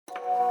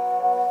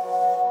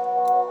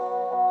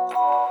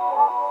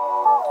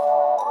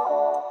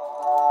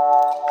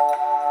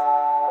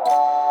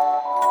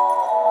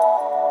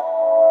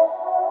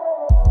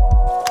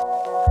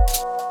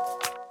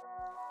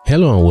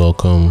Hello and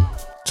welcome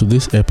to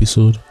this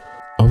episode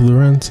of the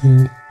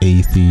An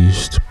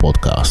Atheist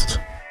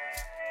podcast.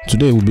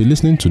 Today we'll be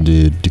listening to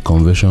the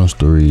conversion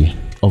story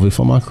of a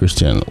former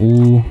Christian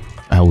who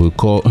I will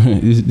call,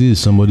 this is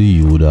somebody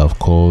you would have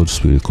called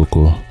Spirit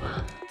Coco.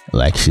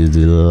 Like she's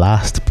the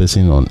last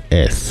person on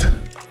earth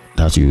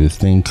that you would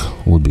think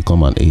would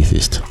become an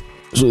atheist.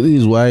 So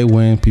this is why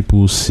when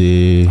people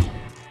say,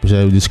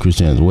 especially these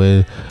Christians,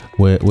 where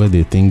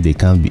they think they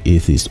can't be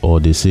atheist, or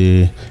they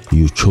say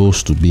you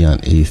chose to be an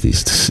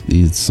atheist,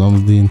 it's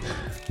something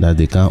that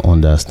they can't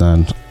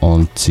understand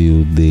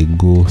until they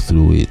go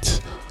through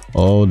it.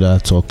 All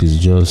that talk is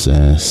just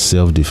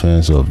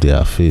self-defense of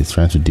their faith,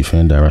 trying to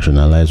defend and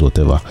rationalize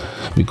whatever.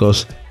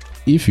 Because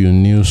if you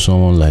knew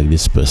someone like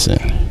this person,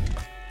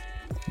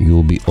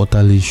 you'll be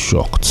utterly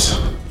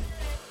shocked.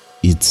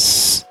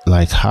 It's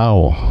like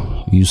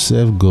how you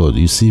serve God,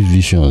 you see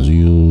visions,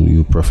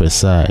 you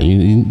prophesy.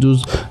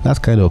 That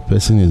kind of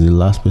person is the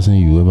last person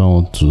you ever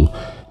want to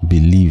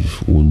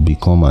believe would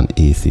become an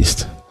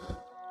atheist.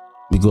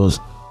 Because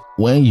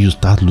when you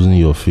start losing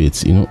your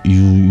faith,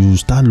 you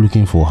start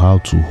looking for how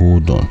to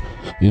hold on.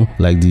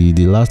 Like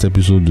the last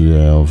episode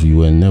of You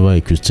Were Never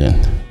a Christian.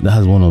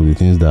 That's one of the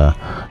things that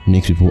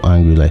makes people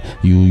angry. Like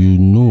you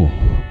know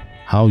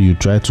how you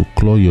try to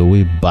claw your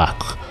way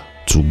back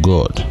to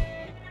God,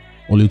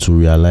 only to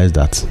realize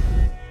that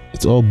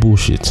it's all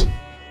bullshit.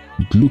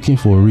 Looking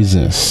for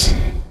reasons.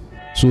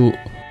 So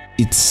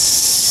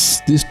it's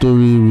this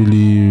story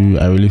really,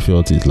 I really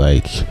felt it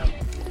like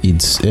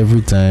it's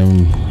every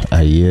time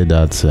I hear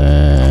that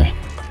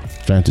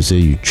trying to say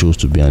you chose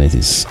to be an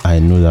atheist, I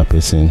know that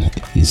person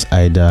is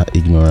either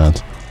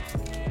ignorant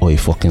or a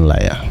fucking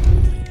liar.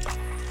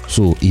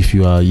 So if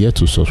you are yet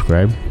to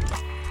subscribe,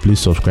 please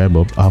subscribe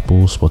up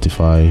Apple,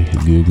 Spotify,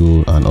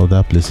 Google, and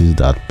other places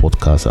that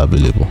podcasts are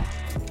available.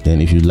 Then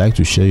if you'd like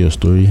to share your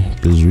story,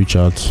 please reach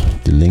out.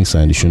 The links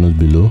are in the show notes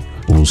below.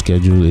 We'll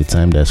schedule a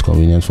time that's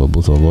convenient for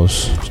both of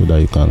us so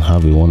that you can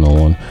have a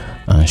one-on-one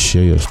and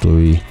share your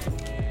story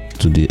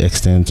to the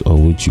extent of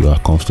which you are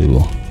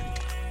comfortable.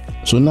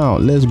 So now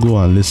let's go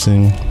and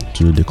listen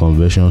to the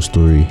conversion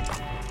story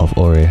of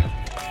Ore.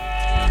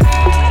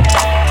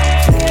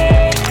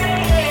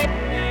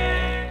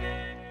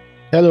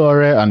 Hello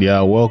Ore, and you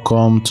are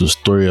welcome to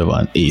Story of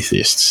an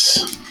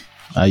Atheist.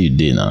 How you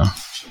doing now?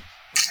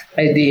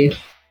 I did.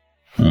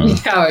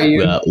 How are you?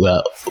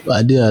 Well,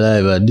 I did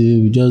alive.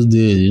 We just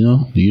did,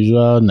 the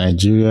usual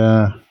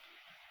Nigeria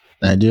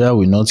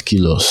will not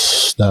kill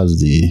us.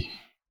 That's the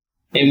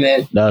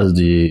Amen. That's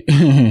the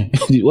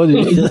what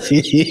did you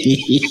say?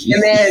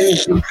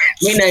 Amen.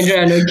 We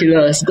Nigeria no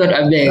kill us. God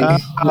I beg.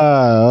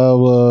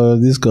 Well,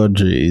 this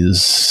country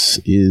is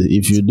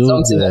if you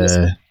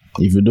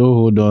don't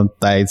hold on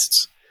tight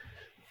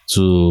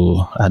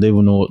to, I don't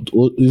even know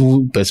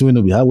what person will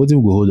not be. What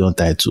you go hold on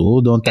tight to?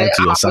 Hold on tight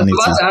to your sanity. I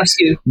was about to ask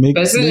you. Make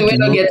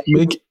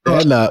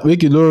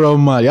you no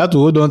run mad. You have to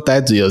hold on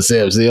tight to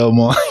yourself. Say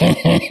more.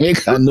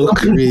 Make a no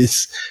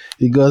craze.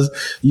 Because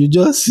you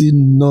just see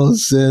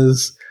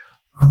nonsense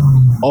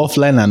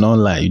offline and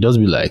online. You just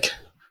be like,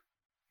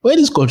 where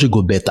this country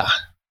go better?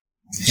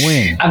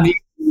 When?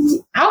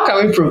 How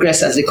can we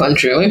progress as a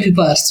country when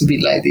people have to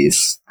be like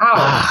this?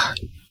 How?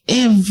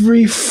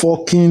 Every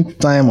fucking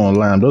time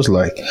online, I'm just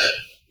like,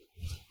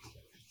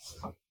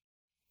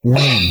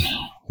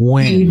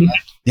 when?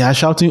 They are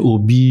shouting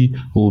Obi.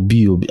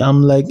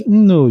 I'm like,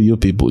 no, you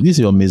people, this is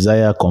your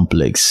Messiah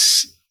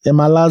complex.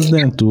 Am I last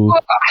them to?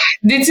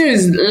 The thing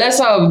is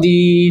lesser of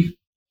the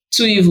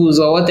two evils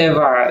or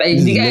whatever. Like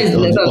the guy is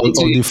lesser of the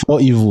two. Of the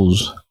four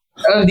evils.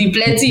 Of the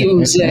plenty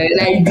evils,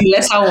 like the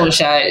lesser one.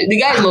 The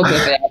guy is not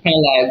perfect, I can't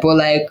lie, but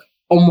like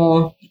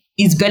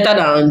it's better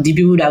than the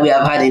people that we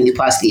have had in the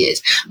past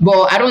years.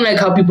 But I don't like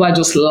how people are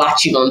just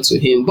latching onto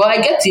him. But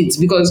I get it,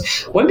 because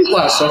when people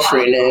are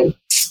suffering,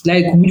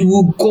 like we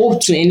will go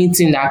to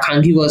anything that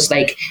can give us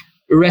like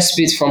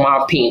respite from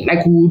our pain.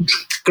 Like we would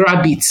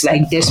grab it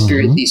like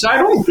desperately. So I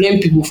don't blame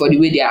people for the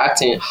way they are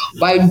acting,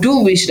 but I do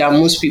wish that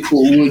most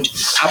people would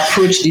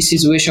approach the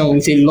situation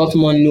with a lot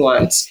more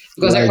nuance.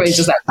 Because everybody's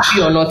just like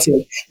be or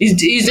nothing.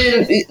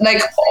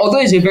 Like although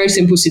it's a very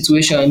simple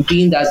situation,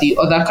 being that the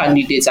other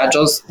candidates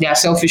they are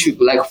selfish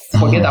people, like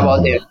forget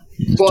about them.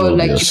 But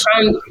like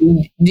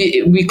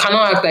we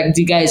cannot act like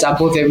the guy is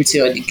above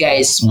everything or the guy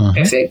is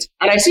perfect.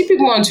 And I see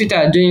people on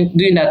Twitter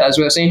doing that as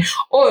well, saying,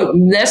 "Oh,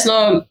 let's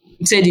not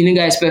say the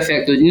nigga is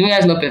perfect, or the nigga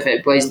is not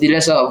perfect, but it's the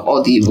lesser of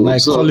all the evil."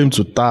 Like call him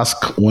to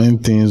task when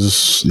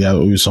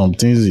with some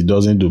things he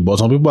doesn't do. But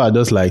some people are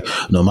just like,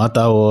 no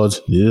matter what,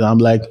 I'm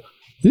like,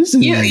 this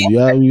is this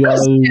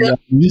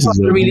is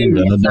really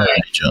another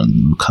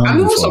religion. I'm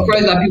even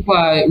surprised that people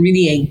are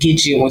really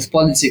engaging with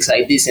politics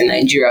like this in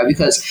Nigeria,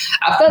 because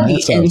after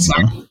the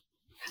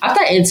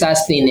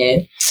NSAS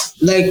thing,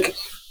 like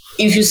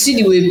if you see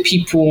the way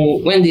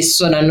people, when they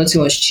saw that nothing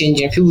was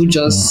changing, people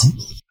just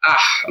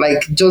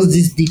like just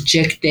this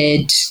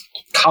dejected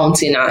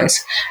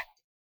countenance.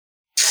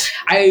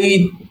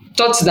 I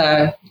thought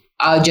that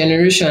our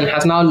generation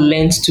has now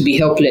learned to be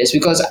helpless,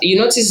 because you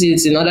notice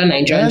it's in other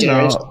Nigerian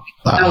generations.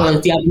 They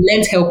have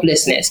learned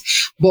helplessness.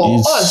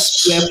 But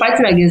us, we're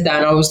fighting against that.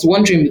 And I was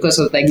wondering, because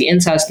of like the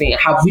entire thing,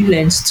 have we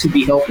learned to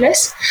be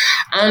helpless?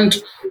 And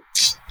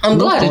I'm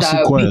glad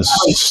that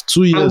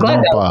 2 years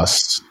don't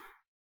pass.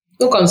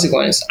 No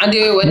consequence. And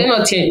they were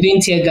not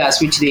doing tear gas,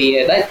 which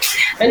they like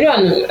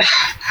Nigeria.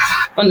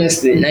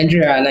 Honestly,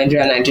 Nigeria.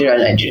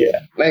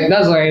 Like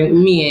that's why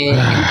me and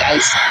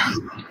guys,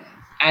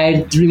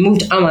 I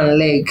removed arm and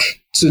leg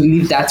to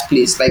leave that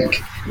place.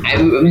 Like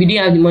we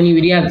didn't have the money,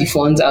 we didn't have the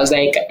funds. I was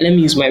like, let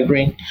me use my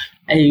brain.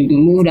 I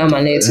moved arm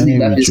and leg to leave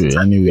that place.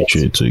 Anyway,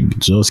 to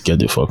just get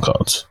the fuck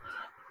out.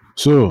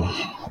 So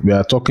we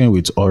are talking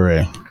with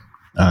Ore,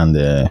 and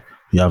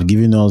you have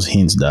given us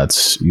hints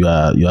that you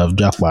have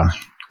Japa.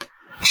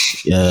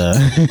 Yeah.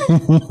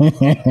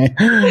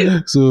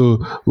 So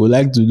we'd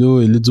like to know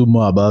a little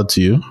more about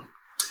you.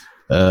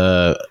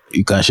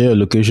 You can share your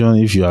location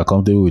if you are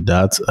comfortable with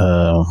that.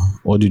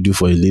 What do you do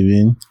for a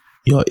living?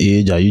 Your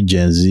age? Are you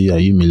Gen Z? Are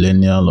you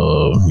millennial,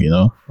 or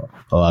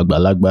or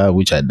Agbalagba,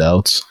 which I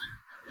doubt.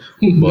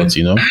 But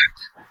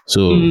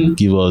so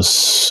give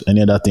us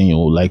any other thing you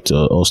would like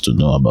us to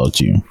know about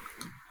you.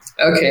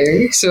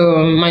 Okay, so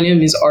my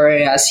name is Ore,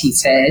 as he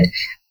said.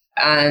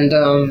 And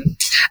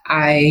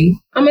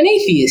I'm an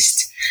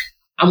atheist.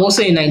 I'm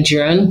also a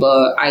Nigerian,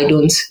 but I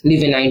don't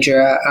live in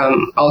Nigeria.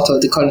 I'm out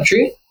of the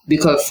country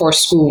because for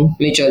school,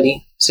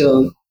 majorly.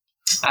 So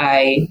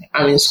I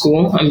am in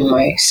school. I'm in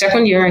my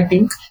second year, I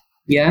think.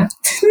 Yeah.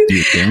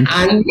 You think?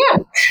 And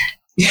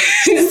yeah,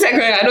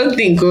 second year, I don't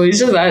think. It's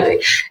just that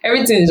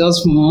everything is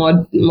just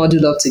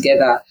muddled up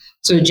together.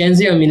 So Gen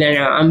Z or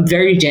millennial, I'm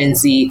very Gen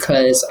Z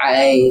because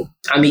I'm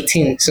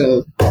 18.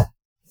 So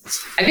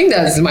I think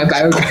that's my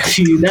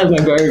biography. That's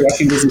my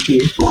biography,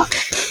 basically.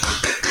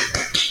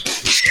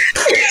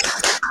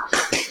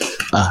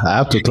 I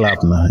have to clap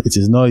now. It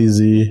is not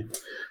easy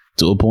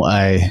to open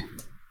eye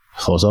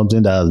for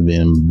something that has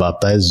been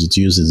baptized with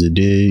you since the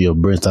day your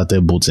brain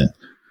started booting.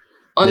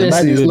 Honestly,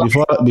 by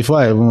the way, before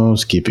I even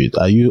skip it,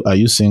 are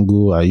you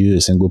single? Are you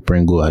a single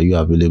Pringle? Are you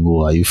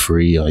available? Are you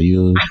free? Are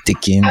you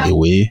taken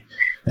away?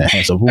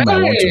 Some people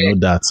might want to know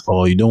that,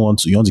 or you want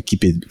to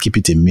keep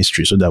it a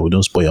mystery so that we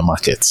don't spoil your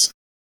markets.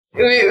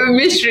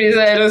 Mysteries,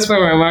 I don't spoil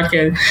my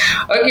market.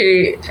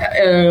 Okay,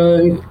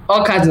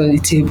 all cards on the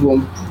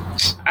table.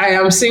 I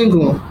am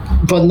single,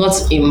 but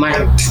not in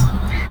mind.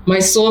 My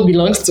soul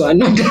belongs to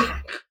another.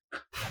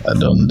 I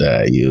don't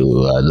dare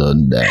you. I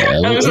don't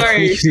dare. I'm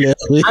sorry. I'm single.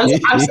 Like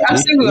I'm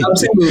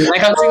single. I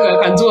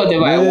can do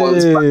whatever I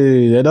want.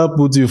 They don't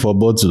put you for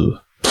bottle.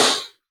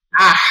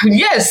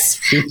 Yes,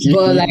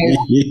 but like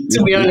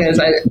to be honest,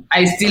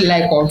 I still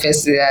like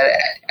confessing.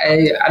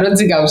 I don't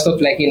think I'll stop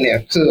liking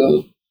them.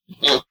 So.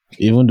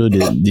 Even though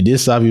did they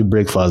serve you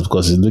breakfast,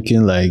 because it's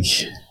looking like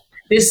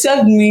they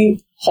served me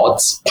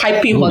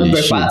piping hot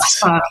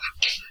breakfast.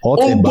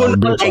 Hot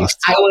breakfast.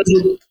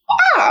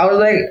 I was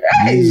like,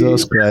 hey,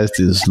 Jesus Christ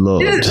is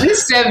Lord.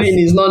 This serving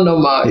is not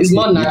normal. It's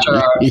not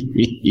natural.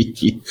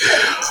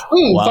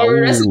 Wow. For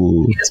the rest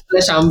of it's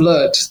flesh and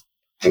blood.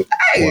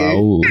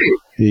 Wow.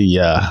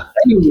 Yeah.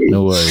 Anyway,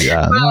 no worries.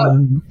 Yeah.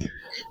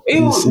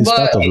 It's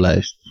part of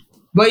life.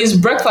 But it's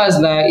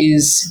breakfast that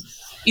is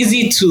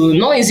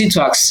not easy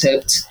to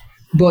accept,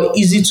 but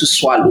easy to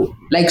swallow.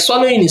 Like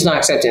swallowing is not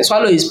accepting.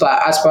 Swallow is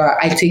as per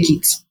I take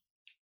it.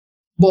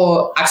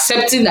 But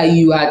accepting that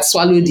you had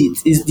swallowed it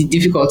is the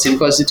difficulty,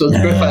 because it was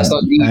breakfast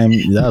on the time.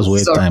 That's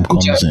where time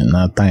comes in.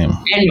 Not time.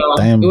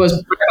 It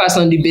was breakfast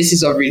on the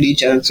basis of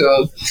religion.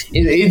 So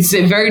it's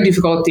a very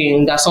difficult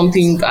thing. That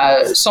something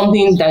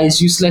that is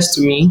useless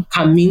to me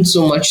can mean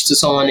so much to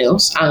someone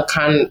else and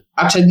can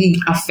actually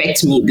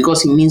affect me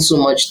because it means so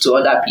much to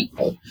other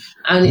people.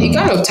 And it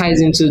kind of ties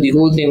into the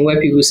whole thing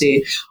where people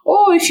say,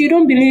 oh, if you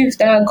don't believe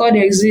that God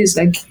exists,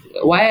 like,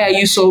 why are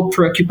you so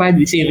preoccupied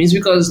with him? It's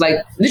because, like,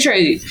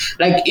 literally,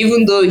 like,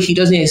 even though he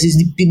doesn't exist,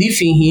 the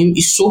belief in him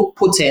is so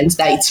potent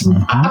that it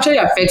actually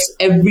affects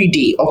every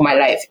day of my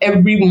life,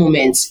 every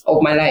moment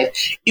of my life,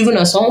 even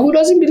as someone who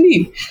doesn't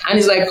believe. And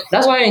it's like,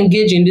 that's why I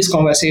engage in these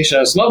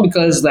conversations, not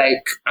because,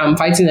 like, I'm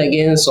fighting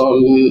against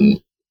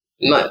some...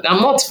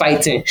 I'm not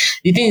fighting.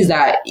 The thing is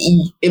that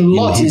a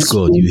lot is...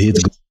 God.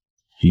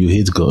 You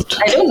hate God.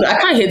 I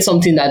can't hate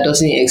something that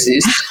doesn't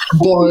exist.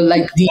 But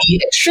like the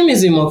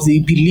extremism of the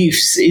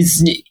beliefs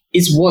is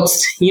what,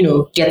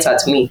 gets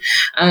at me.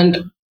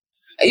 And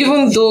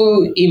even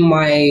though in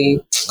my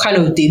kind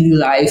of daily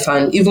life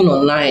and even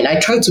online, I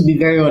try to be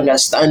very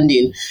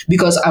understanding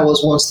because I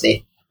was once there.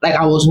 Like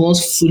I was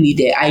once fully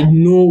there. I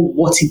know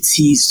what it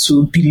is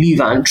to believe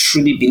and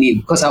truly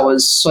believe because I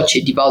was such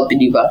a devout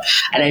believer.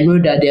 And I know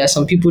that there are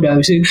some people that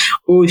will say,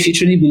 oh, if you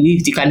truly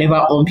believe, you can never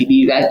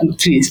unbelieve. Like,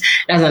 please,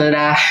 that's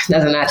another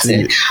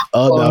thing.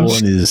 That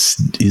one is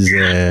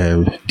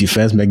a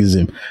defense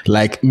mechanism.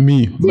 Like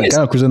me, the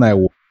kind of Christian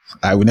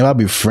I would never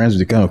be friends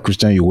with the kind of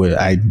Christian you were.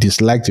 I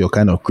disliked your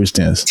kind of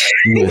Christians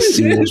who were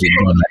serious with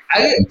God.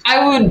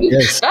 I would be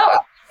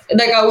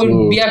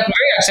very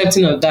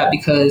accepting of that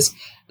because,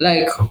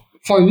 like,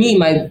 for me,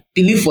 my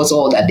belief was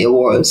all that there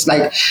was.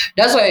 Like,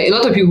 that's why a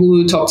lot of people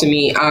who talk to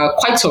me are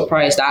quite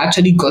surprised I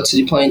actually got to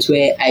the point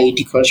where I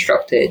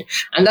deconstructed.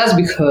 And that's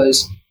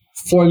because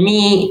for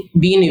me,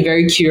 being a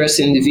very curious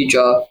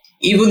individual,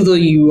 even though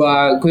you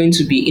are going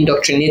to be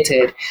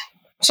indoctrinated,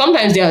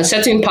 sometimes there are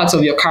certain parts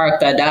of your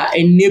character that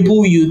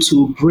enable you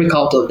to break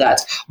out of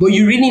that. But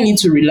you really need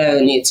to rely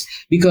on it,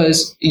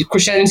 because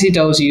Christianity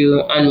tells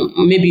you, and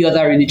maybe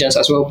other religions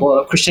as well,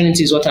 but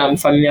Christianity is what I'm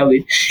familiar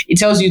with. It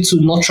tells you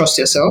to not trust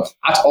yourself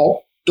at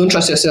all. Don't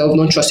trust yourself.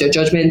 Don't trust your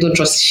judgment. Don't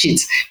trust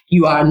shit.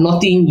 You are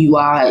nothing. You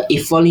are a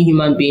fallen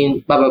human being,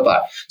 blah, blah,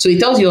 blah. So it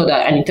tells you all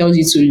that, and it tells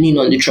you to lean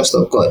on the trust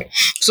of God.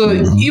 So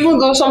even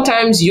though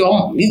sometimes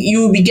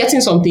you'll be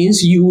getting some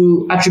things, you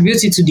will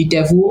attribute it to the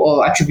devil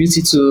or attribute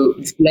it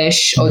to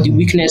flesh or the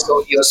weakness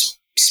of your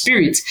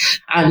spirit,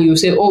 and you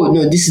say, oh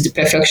no, this is the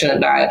perfection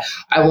that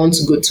I want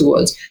to go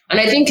towards. And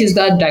I think it's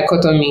that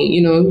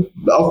dichotomy,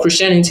 of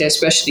Christianity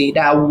especially,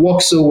 that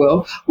works so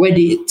well, where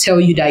they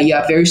tell you that you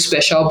are very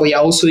special but you're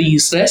also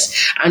useless,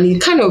 and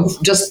it kind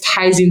of just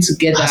ties in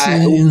together. How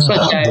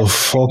the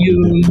fuck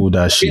do they pull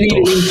that shit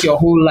really off? link your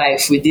whole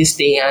life with this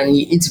thing, and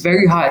it's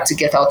very hard to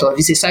get out of.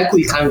 It's a cycle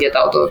you can't get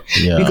out of,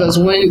 because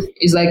when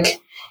it's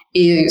like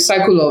a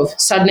cycle of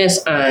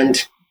sadness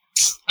and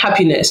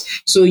happiness.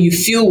 So you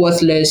feel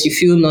worthless, you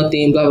feel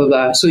nothing, blah, blah,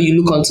 blah. So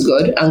you look unto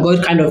God, and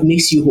God kind of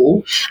makes you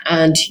whole,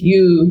 and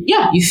you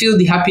feel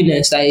the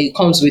happiness that it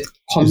comes with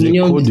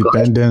communion with God.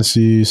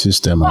 Codependency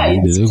system. Right,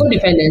 it's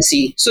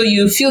codependency. So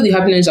you feel the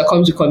happiness that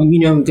comes with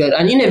communion with God,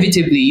 and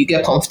inevitably you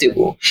get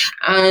comfortable.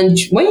 And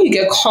when you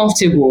get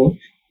comfortable,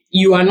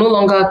 you are no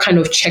longer kind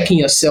of checking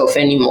yourself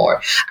anymore.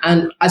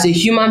 And as a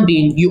human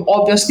being, you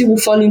obviously will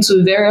fall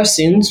into various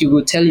sins. You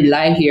will tell a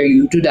lie here,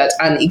 you do that,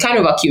 and it kind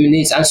of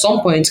accumulates. At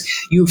some point,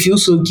 you feel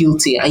so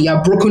guilty, and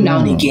you're broken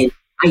down again,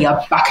 and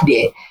you're back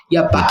there.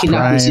 You're back in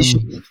that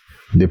position.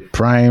 The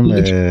prime.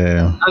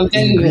 I'm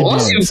telling you,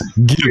 once you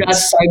go through that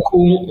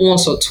cycle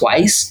once or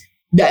twice,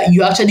 that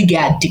you actually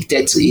get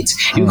addicted to it.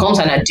 It becomes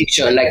an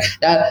addiction, like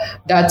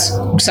that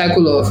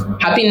cycle of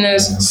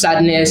happiness,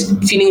 sadness,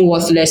 feeling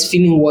worthless,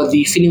 feeling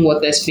worthy, feeling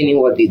worthless, feeling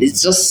worthy.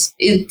 It's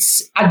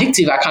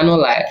addictive, I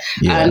cannot lie.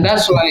 And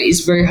that's why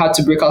it's very hard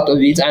to break out of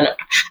it. And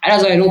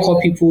that's why I don't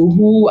call people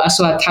who are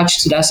so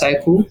attached to that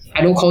cycle,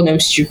 I don't call them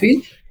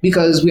stupid,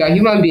 because we are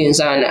human beings,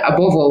 and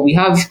above all, we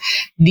have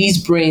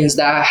these brains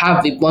that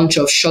have a bunch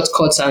of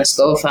shortcuts and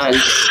stuff, and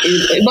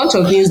a bunch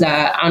of things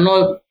that are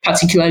not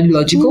particularly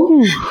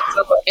logical.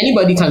 So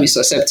anybody can be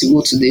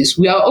susceptible to this.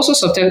 We are also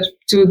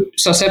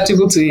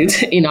susceptible to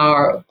it in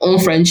our own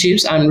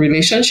friendships and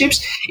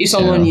relationships. If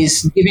someone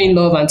is giving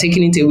love and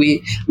taking it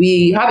away,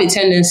 we have a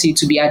tendency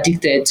to be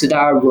addicted to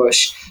that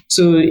rush.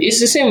 So it's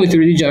the same with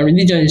religion.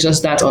 Religion is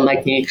just that on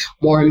like a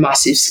more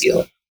massive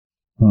scale.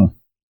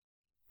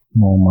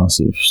 More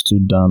massive, still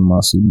damn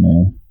massive,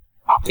 man.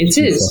 It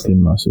is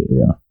fucking massive,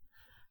 yeah.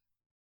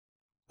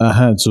 I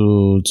had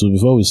to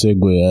before we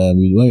segue,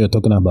 when you're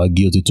talking about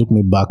guilt, it took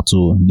me back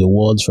to the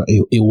words from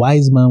a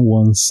wise man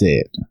once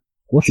said,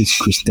 "What is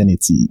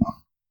Christianity,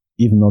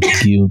 if not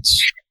guilt,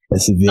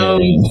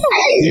 persevering?"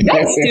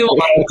 That's still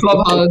my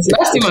clubhouse.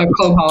 That's still my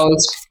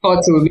clubhouse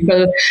photo,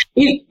 because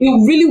it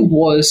really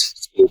was.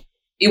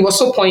 It was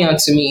so poignant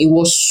to me. It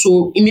was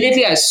so,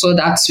 immediately I saw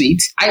that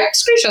tweet, I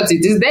screenshot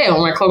it. It's there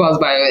on my clubhouse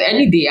bio.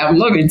 Any day, I'm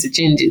not going to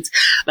change it.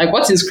 Like,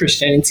 what is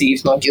Christianity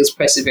if not guilt,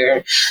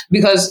 persevering?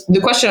 Because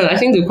the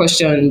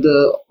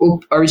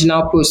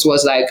original post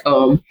was like,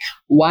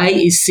 why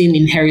is sin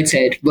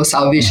inherited but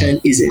salvation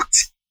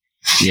isn't?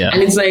 Yeah.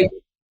 And it's like,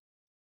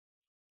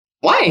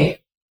 why?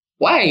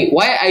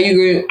 Why are you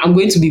going, I'm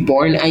going to be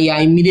born and you're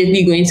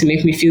immediately going to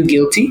make me feel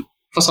guilty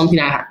for something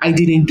I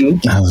didn't do?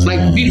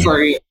 Like, be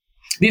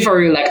for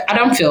real, like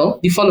Adam fell,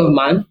 the fall of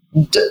man,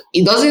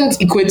 it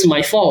doesn't equate to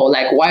my fall.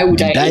 Like, why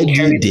would I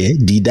inherit?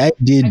 Did I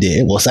do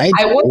there? Was I?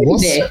 I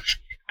wasn't there.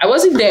 I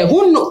wasn't there.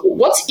 Who know?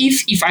 What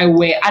if I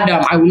were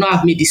Adam, I would not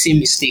have made the same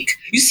mistake?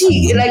 You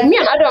see, like me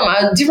and Adam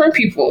are different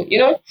people,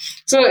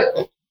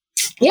 So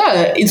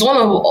yeah, it's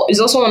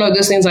also one of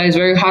those things that is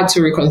very hard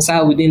to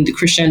reconcile within the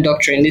Christian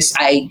doctrine. This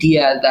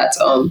idea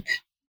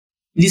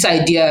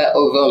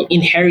of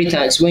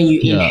inheritance, when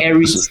you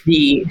inherit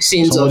the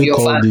sins of your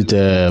father.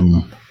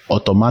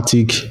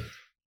 Automatic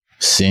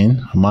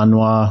sin,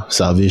 manual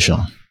salvation.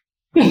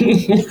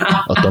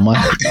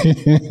 Automatic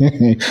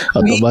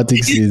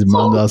sin,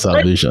 manual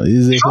salvation.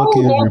 It's a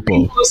fucking rip-off.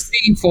 People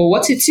see for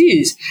what it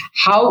is.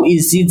 How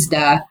is it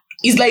that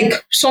it's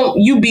like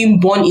you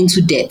being born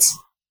into debt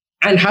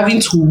and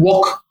having to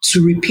work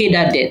to repay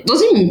that debt?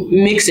 Doesn't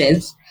make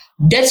sense.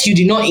 Debt you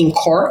did not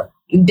incur.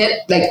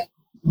 Debt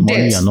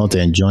money you're not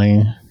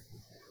enjoying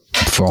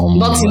from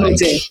nothing.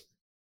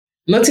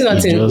 Nothing.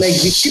 Like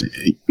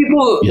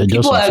you're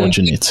just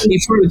unfortunate.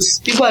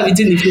 People have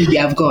eaten the fruit, they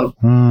have gone.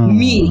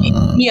 Me,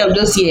 I'm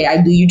just here.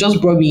 You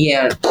just brought me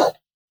here,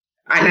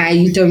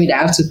 and you tell me that I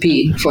have to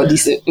pay for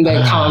this.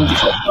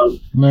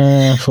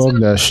 Man, fuck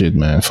that shit,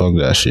 man. Fuck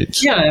that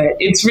shit. Yeah,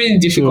 it's really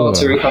difficult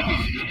to recover.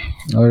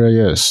 All right,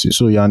 yes.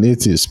 So you're an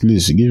atheist.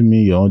 Please give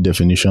me your own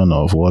definition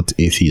of what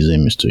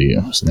atheism is to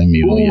you. So let me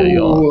even hear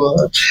your own.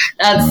 Ooh,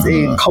 that's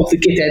a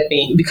complicated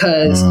thing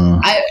because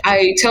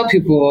I tell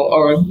people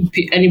or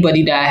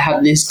anybody that I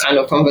have this kind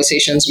of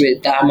conversations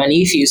with that I'm an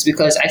atheist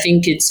because I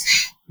think it's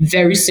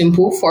very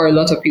simple for a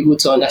lot of people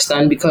to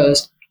understand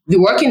because the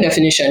working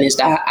definition is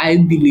that I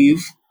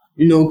believe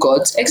no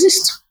gods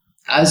exist.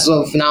 As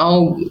of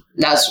now,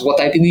 that's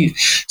what I believe.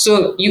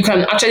 So you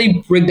can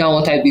actually break down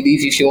what I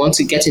believe if you want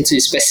to get into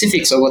the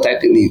specifics of what I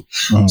believe.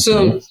 Okay.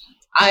 So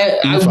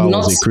if I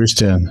was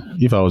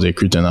a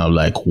Christian, I'm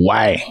like,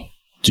 why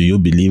do you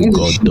believe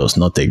God does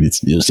not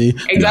exist? You say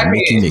you are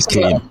making a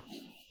claim.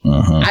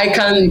 I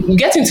can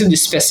get into the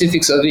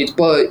specifics of it,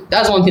 but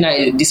that's one thing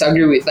I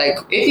disagree with. Like,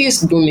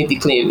 atheists don't make the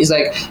claim. It's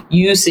like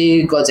you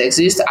say gods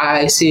exist,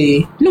 I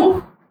say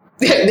no.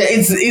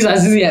 it's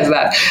as easy as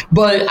that.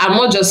 But I'm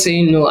not just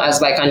saying no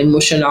as like an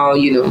emotional,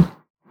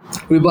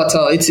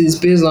 rebuttal. It is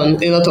based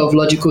on a lot of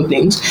logical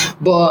things.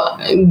 But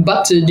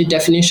back to the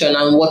definition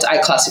and what I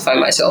classify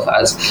myself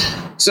as.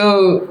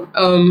 So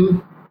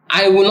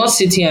I will not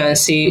sit here and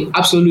say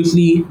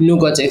absolutely no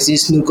gods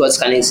exist, no gods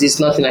can exist,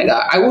 nothing like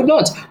that. I would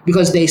not,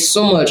 because there's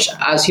so much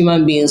as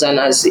human beings and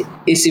as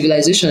a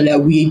civilization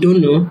that we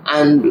don't know,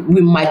 and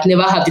we might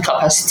never have the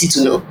capacity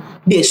to know.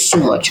 There's so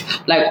much.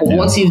 Like,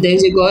 what if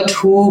there's a God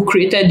who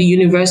created the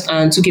universe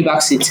and took a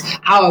backseat?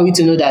 How are we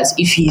to know that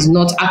if he's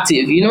not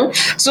active,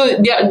 So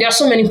there are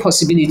so many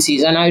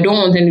possibilities, and I don't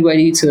want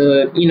anybody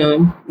to,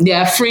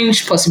 there are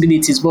fringe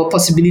possibilities, but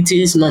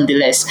possibilities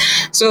nonetheless.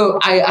 So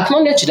I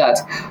acknowledge that.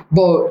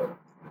 But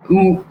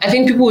I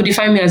think people will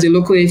define me as a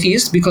local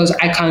atheist because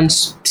I can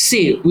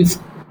say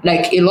with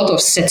like a lot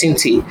of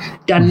certainty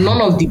that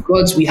none of the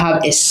gods we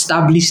have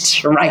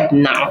established right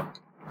now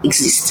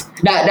exist.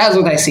 That's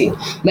what I say.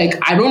 Like,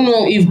 I don't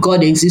know if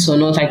God exists or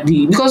not. Like,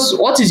 because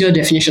what is your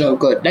definition of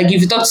God? Like,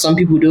 if you talk to some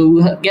people, they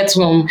will get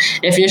some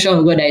definition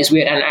of God that is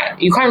weird,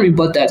 and you can't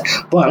rebut that.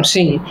 But I'm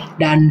saying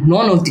that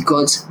none of the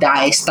gods that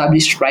are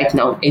established right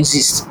now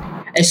exist,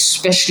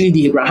 especially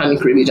the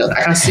Abrahamic religion.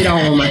 I can sit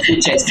down on my full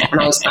chest and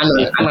I'll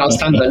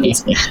stand on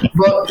it.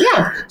 But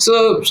yeah,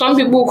 so some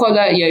people call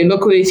that you're a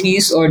local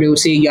atheist, or they will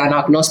say you're an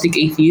agnostic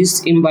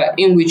atheist, in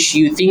which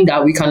you think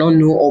that we cannot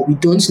know or we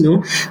don't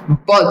know,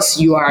 but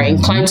you are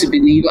inclined to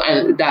believe,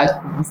 and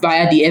that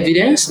via the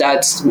evidence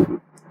that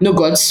no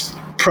gods,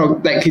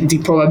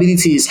 the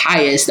probability is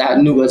highest that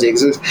no gods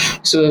exist.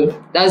 So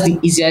that's the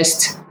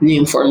easiest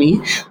name for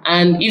me.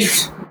 And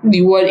if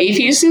the word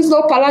atheist is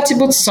not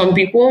palatable to some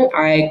people,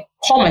 I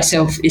call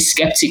myself a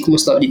skeptic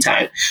most of the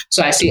time.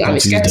 So I say I'm a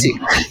skeptic.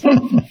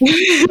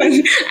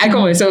 I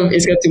call myself a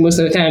skeptic most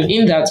of the time,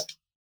 in that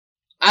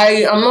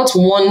I am not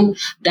one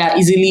that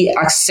easily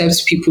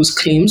accepts people's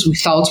claims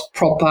without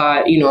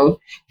proper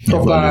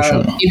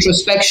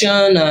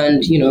introspection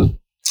and,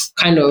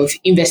 kind of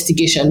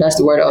investigation. That's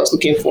the word I was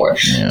looking for.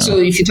 Yeah. So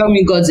if you tell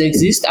me gods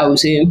exist, I will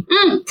say,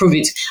 prove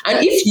it. And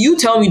if you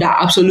tell me that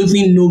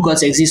absolutely no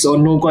gods exist or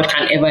no God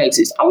can ever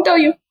exist, I will tell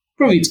you,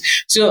 prove it.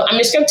 So I'm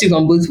a skeptic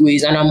on both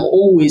ways, and I'm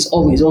always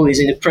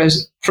in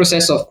the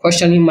process of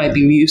questioning my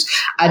beliefs,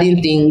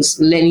 adding things,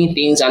 learning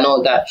things, and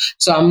all that.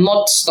 So I'm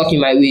not stuck in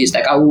my ways.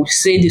 Like, I will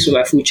say this with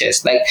my full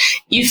chest. Like,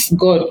 if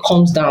God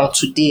comes down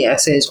today and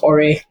says,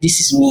 Ore, this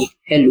is me,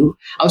 hello,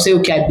 I'll say,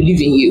 okay, I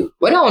believe in you.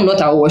 Whether or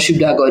not I worship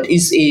that God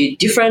is a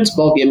different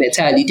ballgame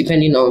entirely,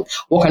 depending on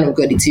what kind of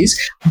God it is.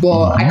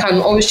 But I can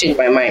always change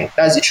my mind.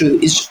 That's the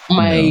truth.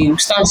 My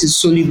stance is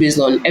solely based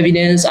on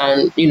evidence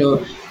and,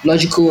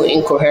 logical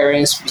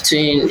incoherence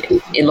between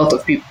a lot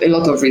of people, a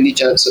lot of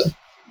religions. So.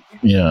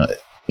 Yeah.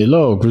 A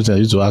lot of Christians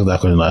used to ask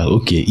that question, like,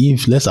 okay,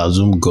 if let's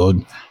assume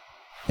God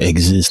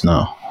exists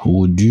now,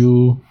 would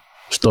you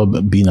stop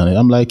being an?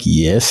 I'm like,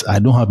 yes, I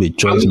don't have a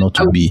choice not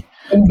to be.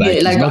 Like,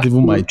 it's not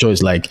even my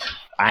choice. Like,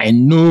 I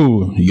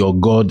know your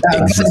God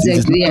exists.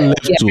 It's not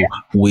left to,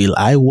 will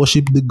I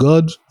worship the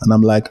God? And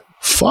I'm like,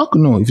 fuck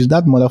no. If it's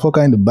that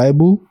motherfucker in the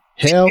Bible,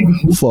 hell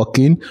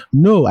fucking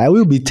no. I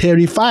will be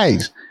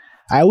terrified.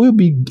 I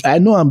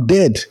know I'm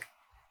dead.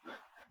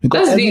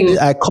 Because every day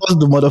I curse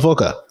the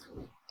motherfucker.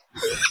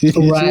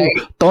 Right.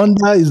 So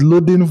thunder is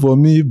loading for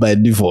me by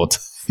default.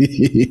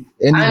 And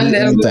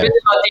there's really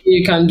nothing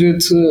you can do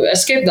to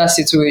escape that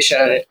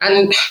situation.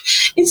 And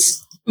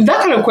it's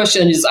that kind of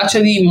question is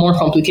actually more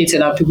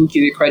complicated than people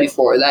give it credit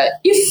for. That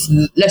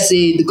if, let's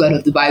say, the God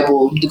of the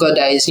Bible, the God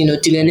that is,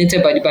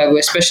 delineated by the Bible,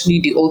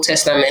 especially the Old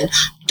Testament,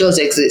 does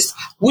exist,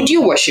 would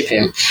you worship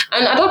him?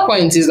 And at that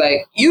point, it's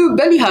like, you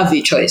barely have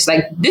a choice.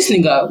 Like, this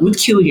nigga would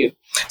kill you.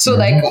 So,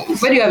 like,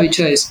 where do you have a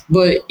choice?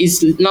 But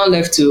it's now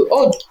left to,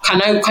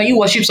 can you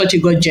worship such a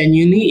God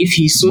genuinely if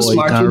he's so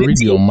smart? He can read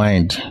your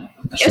mind.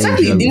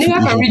 Exactly. The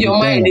nigga can read your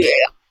mind.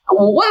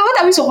 What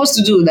are we supposed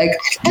to do? Like,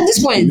 at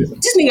this point,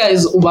 this nigga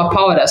is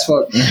overpowered as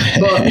fuck.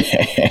 But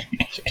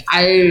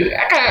I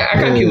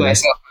can't kill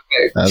myself.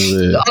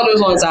 All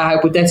those ones are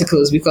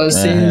hypotheticals because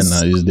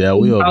it's their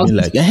way of being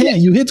like, hey,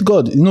 you hate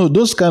God.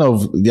 Those kind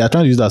of, they are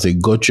trying to use that as a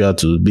gotcha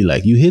to be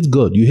like, you hate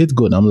God.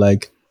 I'm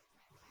like,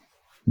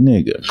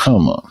 nigga,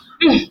 come on.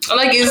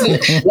 Like it's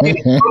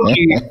like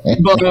okay,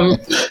 but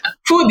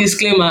full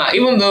disclaimer.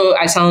 Even though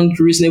I sound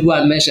reasonable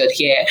and measured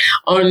here,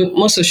 on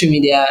most social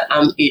media,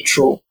 I'm a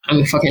troll.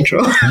 I'm a fucking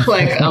troll.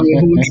 Like I'm a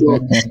whole troll.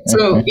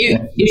 So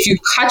if you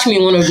catch me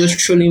in one of those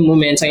trolling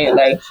moments and you're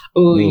like,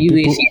 oh, No,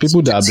 you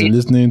people that have been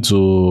listening to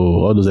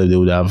all those, they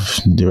would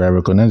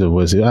recognize the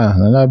voice.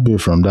 That be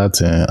from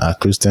that are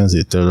Christians,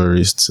 a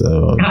terrorist,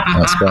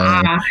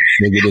 aspiring.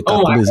 They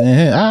calculate.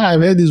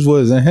 I've heard this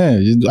voice. There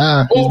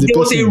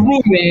was a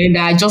room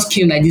that I just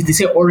came like this. They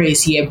say Ora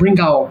is here. Bring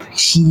her up.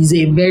 She's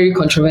a very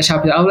controversial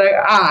person. I'm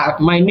like,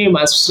 my name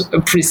has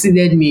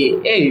preceded me.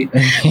 Hey,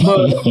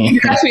 but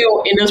you catch me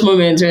in those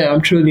moments where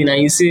I'm trolling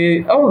and you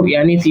say, oh,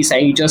 you're an atheist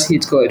and you just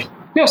hate God.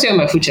 Me, I'll say on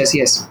my foot chest,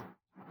 yes.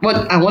 What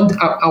I want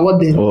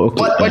then. Oh,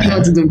 okay. What do you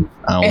want to do?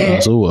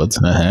 So what?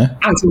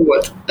 And so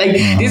what? Like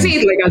they say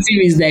it like as if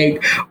it's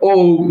like,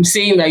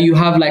 saying that you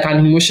have like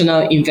an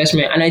emotional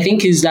investment. And I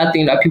think it's that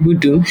thing that people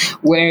do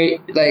where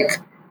like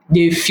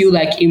they feel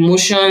like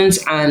emotions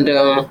and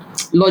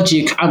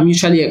logic are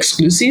mutually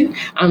exclusive,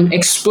 and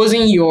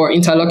exposing your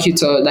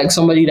interlocutor, like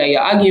somebody that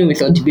you're arguing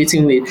with or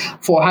debating with,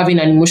 for having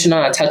an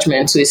emotional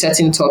attachment to a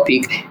certain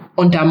topic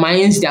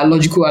undermines their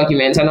logical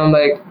argument. And I'm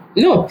like,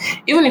 no,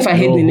 even if I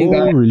hate the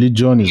nigga,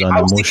 religion is an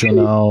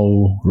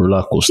emotional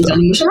roller coaster. It's an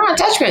emotional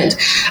attachment.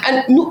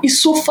 And no, it's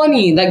so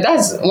funny. Like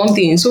that's one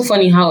thing. It's so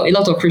funny how a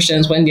lot of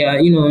Christians, when they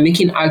are,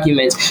 making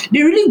arguments,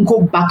 they really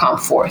go back and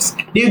forth.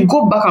 They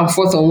go back and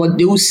forth on what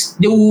they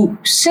will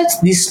set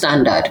this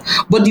standard.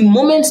 But the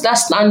moment that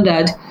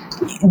standard,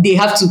 they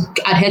have to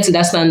adhere to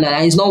that standard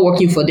and it's not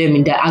working for them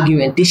in their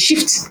argument, they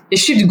shift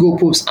the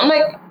goalposts. I'm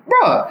like,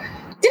 bro,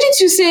 didn't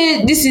you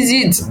say this is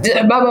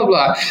it? Blah, blah,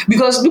 blah.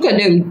 Because look at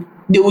them.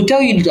 They will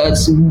tell you that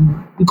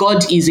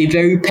God is a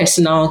very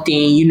personal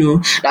thing,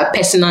 that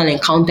personal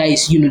encounter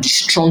is, the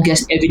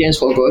strongest evidence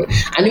for God.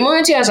 And the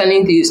moment you as an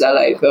atheist are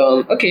like,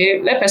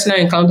 okay, let personal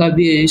encounter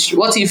be,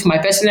 what if my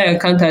personal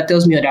encounter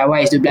tells me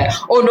otherwise? They'll be like,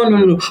 oh,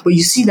 no. But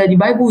you see that the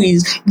Bible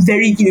is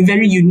very,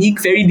 very unique,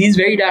 very this,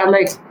 very that. I'm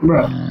like,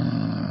 bro.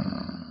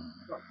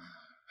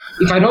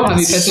 If I don't have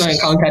a personal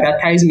encounter that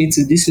ties me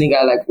to this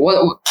nigga, like,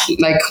 what,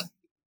 like,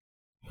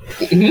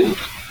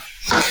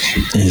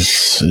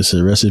 It's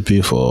a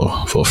recipe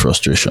for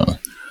frustration.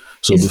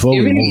 So before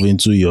we move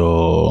into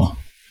your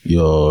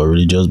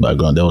religious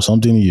background, there was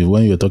something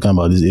when you were talking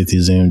about this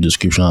atheism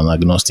description and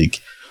agnostic.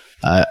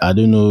 I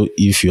don't know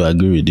if you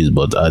agree with this,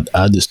 but I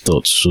had this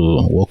thought,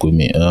 so work with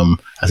me.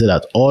 I said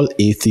that all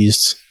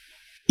atheists,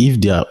 if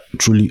they are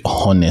truly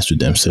honest with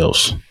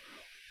themselves,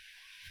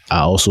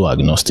 are also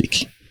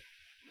agnostic.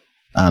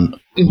 And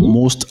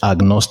most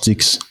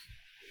agnostics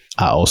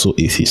are also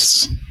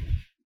atheists.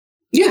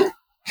 Yeah.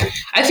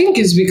 I think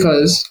it's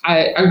because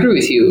I agree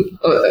with you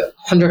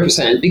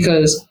 100%,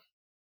 because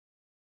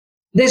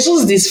there's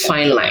just this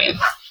fine line.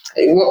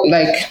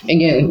 Like,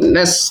 again,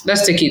 let's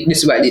take it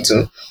this by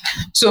little.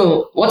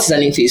 So what is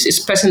an atheist?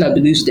 It's a person that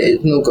believes there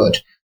is no God.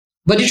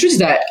 But the truth is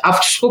that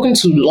I've spoken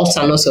to lots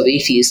and lots of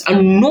atheists,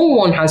 and no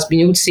one has been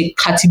able to say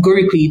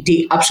categorically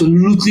they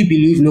absolutely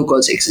believe no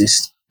gods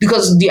exist.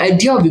 Because the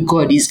idea of a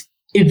God is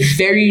a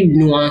very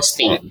nuanced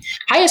thing.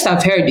 Highest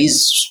I've heard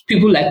is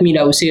people like me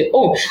that will say,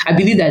 oh, I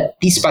believe that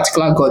this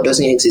particular God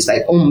doesn't exist.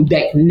 Like,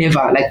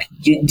 never. Like,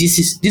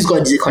 this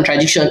God is a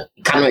contradiction.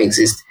 It cannot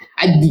exist.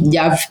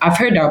 I've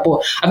heard that,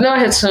 but I've never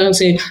heard someone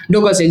say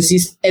no gods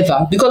exist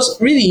ever. Because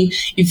really,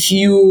 if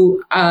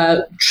you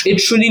are a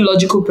truly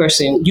logical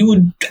person, you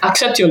would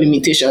accept your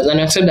limitations and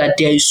accept that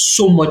there is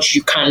so much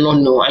you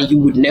cannot know and you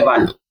would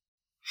never know.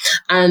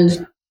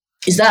 And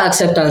it's that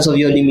acceptance of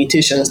your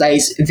limitations that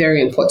is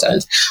very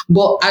important.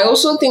 But I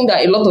also think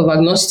that a lot of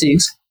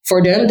agnostics,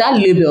 for them, that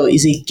label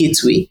is a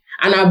gateway.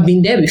 And I've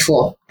been there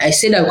before. I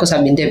say that because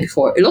I've been there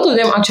before. A lot of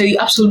them actually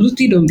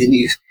absolutely don't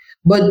believe.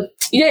 But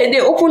yeah,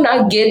 they open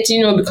that gate,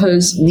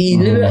 because the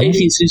label of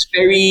atheist is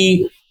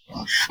very,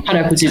 how do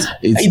I put it?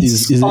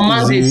 It's a certain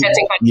kind of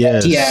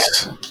idea.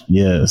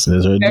 Yes,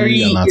 there's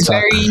already an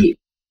attack.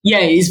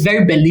 It's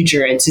very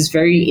belligerent. It's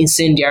very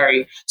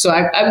incendiary. So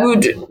I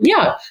would,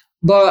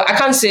 but I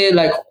can't say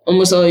like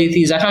almost all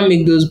atheists. I can't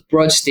make those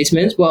broad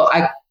statements. Well,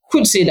 I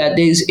could say that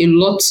there's a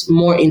lot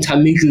more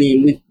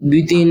intermingling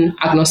within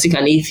agnostic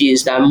and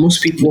atheists than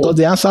most people. Because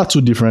they answer two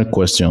different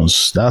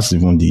questions. That's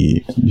even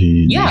the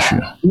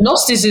issue.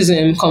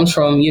 Gnosticism comes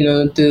from,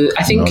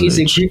 I think knowledge. It's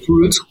a Greek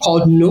root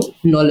called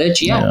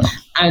knowledge. Yeah.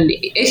 And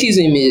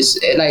atheism is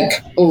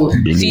like,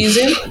 belief.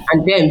 Theism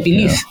and then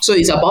belief. Yeah. So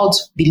it's about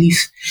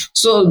belief.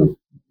 So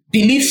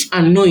belief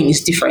and knowing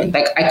is different.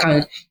 Like I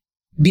can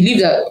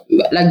believe that,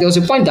 like there was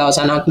a point that was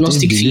an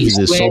agnostic belief is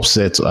a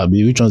subset.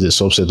 Which one is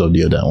a subset of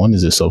the other? One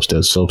is a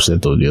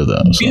subset of the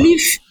other. So.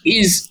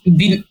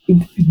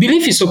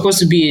 Belief is supposed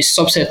to be a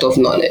subset of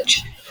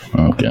knowledge.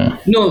 Okay.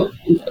 No,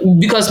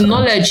 because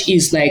knowledge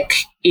is like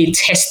a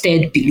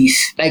tested belief.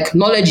 Like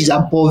knowledge is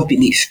above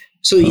belief.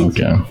 So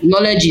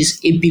knowledge is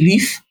a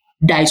belief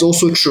that is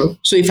also true.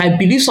 So if I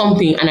believe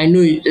something and I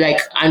know it,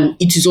 and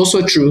it is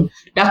also true,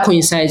 that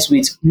coincides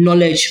with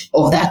knowledge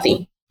of that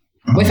thing.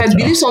 But if I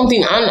believe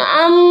something and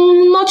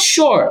I'm not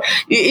sure,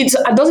 it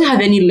doesn't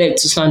have any leg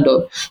to stand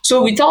up.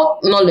 So without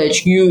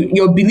knowledge,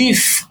 your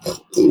belief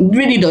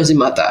really doesn't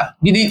matter.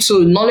 So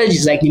knowledge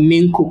is like the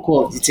main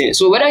cocoa of the thing.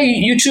 So whether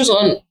you choose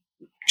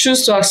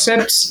to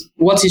accept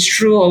what is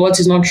true or what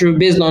is not true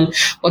based on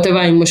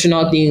whatever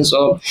emotional things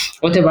or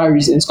whatever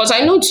reasons. Because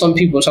I know some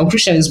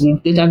Christians will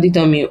later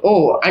tell me,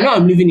 oh, I know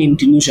I'm living in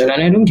delusion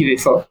and I don't give a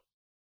fuck.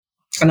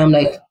 And I'm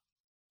like,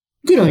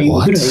 good on you,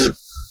 good on you.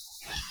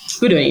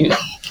 Good on you.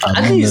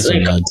 At least,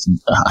 like,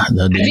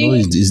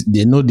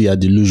 they know they are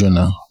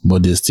delusional,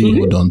 but they still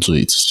hold on to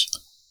it.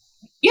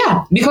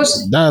 Yeah,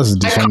 because that's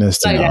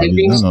dishonest.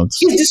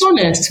 It's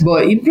dishonest,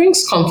 but it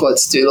brings comfort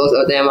to a lot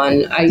of them.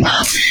 And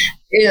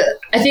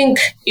I think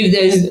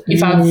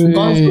if I've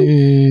gone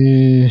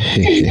through,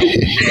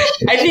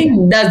 I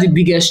think that's the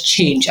biggest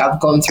change I've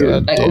gone through.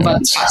 Over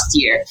the past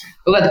year.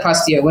 Over the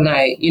past year, when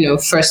I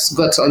first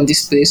got on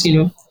this place,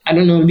 I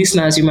don't know,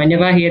 listeners, you might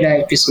never hear that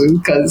episode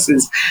because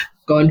it's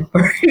gone.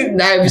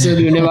 That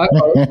episode will never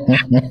come.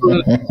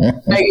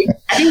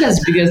 I think that's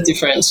the biggest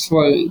difference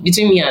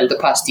between me and the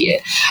past year.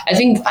 I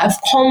think I've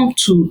come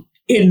to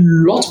a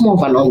lot more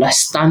of an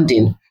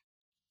understanding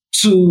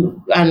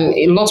and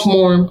a lot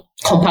more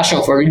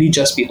compassion for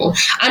religious people.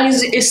 And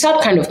it's a sad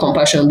kind of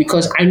compassion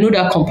because I know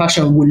that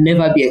compassion will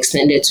never be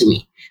extended to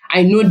me.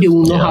 I know they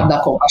will not have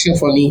that compassion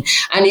for me.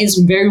 And it's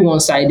very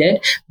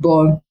one-sided,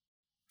 but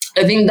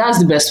I think that's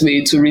the best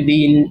way to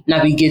really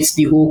navigate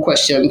the whole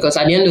question, because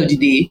at the end of the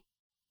day,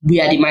 we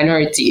are the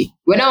minority.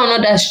 Whether or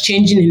not that's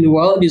changing in the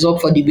world is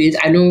up for debate.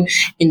 I know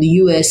in the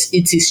US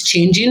it is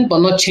changing, but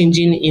not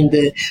changing in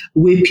the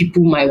way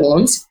people might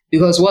want.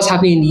 Because what's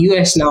happening in the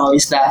US now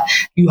is that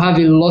you have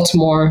a lot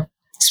more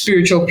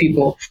spiritual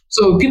people.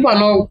 So people are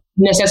not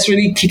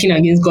necessarily kicking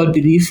against God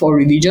belief or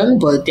religion,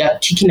 but they are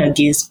kicking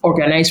against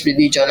organized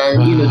religion and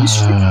the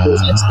street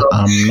and stuff.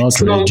 I'm not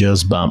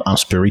religious, but I'm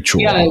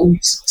spiritual. Yeah,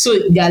 so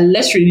there are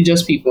less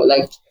religious people,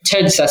 like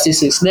check the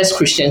statistics, less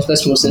Christians,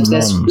 less Muslims,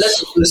 less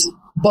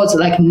but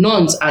like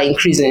nuns are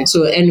increasing.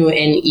 So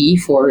NONE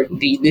for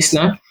the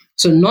listener.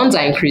 So nuns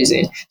are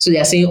increasing. So they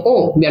are saying,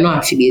 oh, we are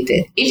not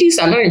affiliated. Atheists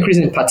are not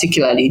increasing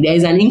particularly. There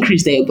is an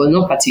increase there, but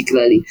not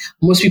particularly.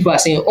 Most people are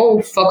saying,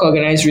 oh, fuck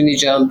organized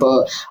religion,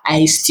 but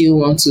I still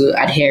want to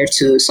adhere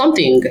to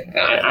something.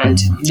 And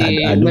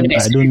I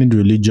don't need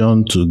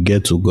religion to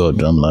get to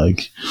God. I'm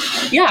like...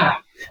 Yeah.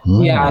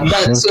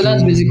 So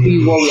that's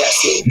basically what we are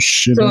saying.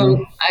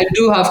 So I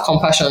do have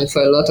compassion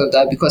for a lot of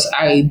that because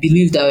I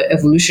believe that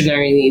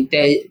evolutionarily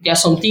there are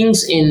some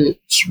things in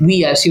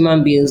we as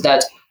human beings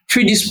that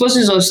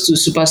predisposes us to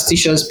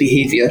superstitious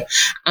behavior.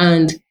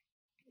 And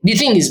the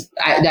thing is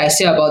that I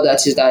say about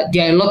that is that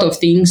there are a lot of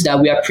things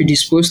that we are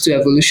predisposed to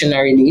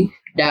evolutionarily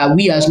that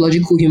we as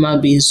logical human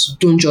beings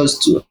don't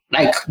just do,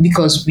 like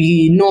because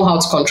we know how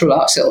to control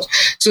ourselves.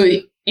 So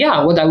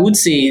yeah, what I would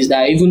say is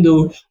that even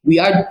though we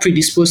are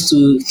predisposed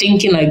to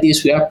thinking like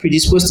this, we are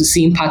predisposed to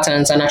seeing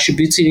patterns and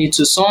attributing it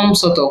to some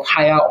sort of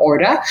higher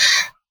order,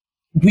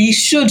 we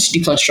should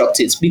deconstruct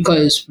it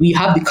because we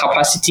have the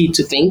capacity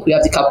to think, we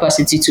have the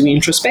capacity to be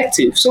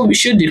introspective. So we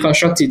should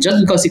deconstruct it.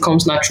 Just because it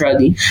comes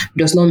naturally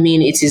does not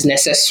mean it is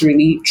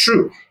necessarily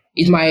true.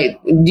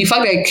 The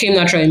fact that it came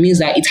naturally means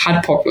that it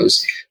had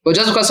purpose. But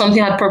just because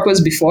something had purpose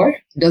before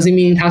doesn't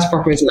mean it has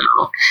purpose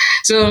now.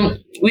 So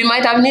we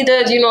might have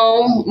needed,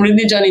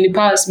 religion in the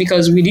past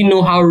because we didn't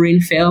know how rain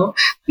fell.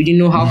 We didn't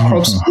know how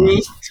crops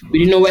grew. We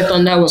didn't know where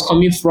thunder was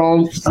coming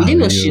from. We didn't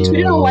know shit. We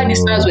didn't know why the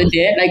stars were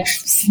there. Like,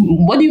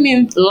 what do you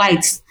mean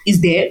light is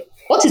there?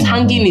 What is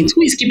hanging it?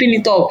 Who is keeping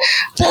it up?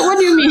 What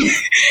do you mean?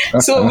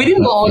 So we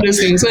didn't know all those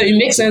things. So it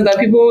makes sense that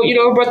people,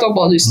 brought up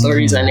all these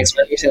stories and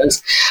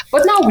explanations.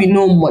 But now we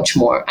know much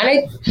more. And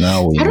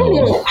I don't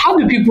know, how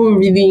do people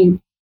really,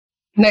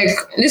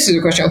 this is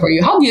a question for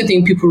you. How do you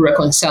think people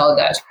reconcile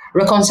that?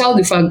 Reconcile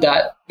the fact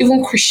that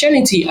even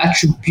Christianity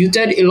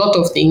attributed a lot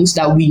of things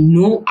that we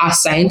know are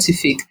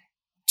scientific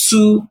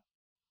to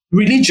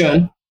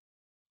religion.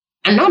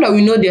 And now that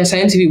we know they are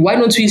scientific, why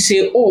don't we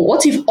say, oh,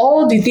 what if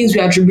all the things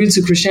we attribute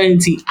to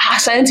Christianity are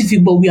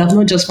scientific, but we have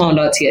not just found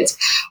out yet?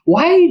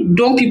 Why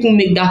don't people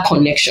make that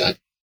connection?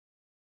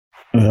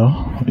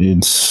 Yeah,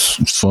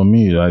 it's for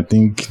me, I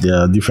think there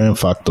are different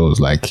factors.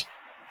 Like,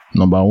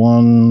 number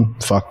one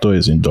factor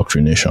is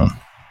indoctrination.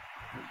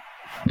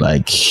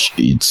 Like,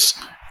 it's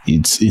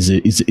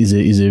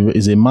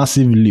a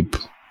massive leap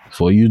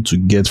for you to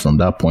get from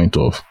that point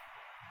of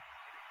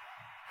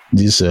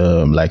this,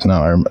 like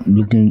now I'm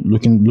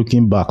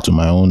looking back to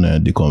my own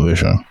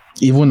deconversion.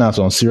 Even as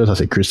unserious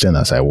as a Christian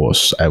as I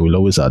was, I will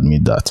always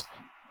admit that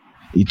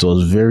it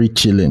was very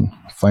chilling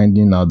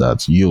finding out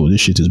that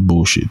this shit is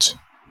bullshit.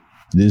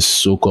 This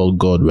so-called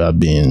God we have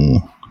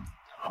been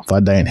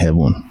Father in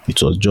heaven.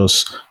 It was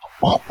just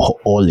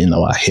all in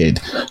our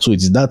head. So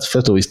it's that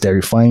first of all, it's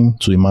terrifying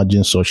to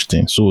imagine such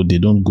things. So they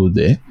don't go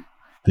there.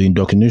 The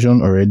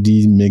indoctrination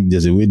already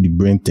there's a way the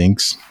brain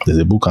thinks. There's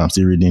a book I'm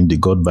still reading, The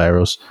God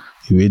Virus.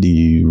 The way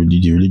the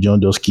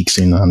religion just kicks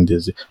in, and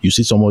you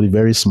see somebody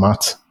very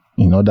smart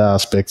in other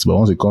aspects, but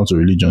once it comes to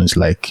religion, it's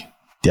like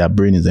their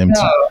brain is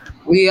empty.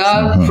 We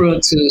are prone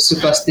to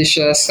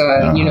superstitious,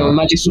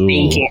 magical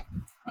thinking.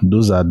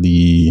 Those are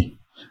the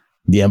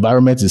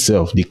environment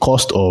itself, the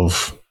cost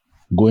of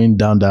going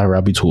down that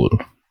rabbit hole.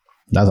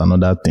 That's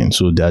another thing.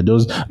 So there are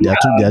just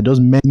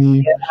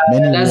many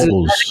That's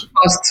walls. the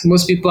cost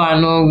most people are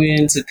not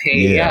willing to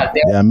pay.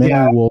 There are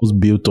many walls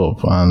built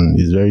up, and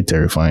it's very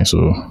terrifying.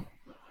 So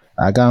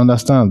I can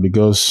understand,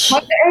 because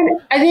But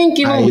I think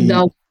even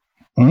without.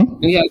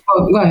 Yeah,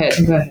 go ahead.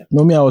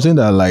 No, I was saying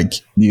that, like,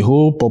 the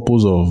whole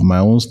purpose of my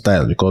own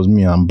style, because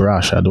me, I'm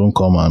brash. I don't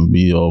come and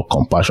be all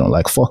compassion.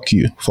 Like, fuck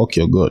you, fuck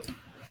your God.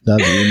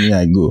 That's the way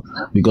I go,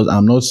 because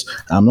I'm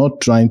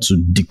not trying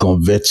to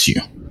deconvert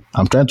you.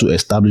 I'm trying to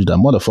establish that,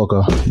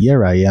 motherfucker,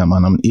 here I am,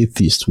 and I'm an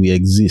atheist. We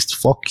exist.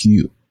 Fuck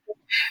you.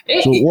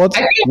 So what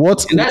I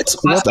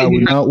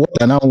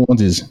now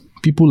want is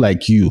people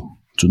like you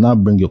to now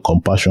bring your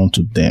compassion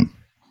to them.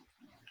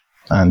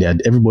 And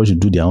everybody should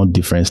do their own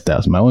different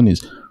styles. My own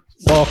is,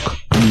 fuck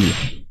you.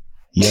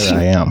 Here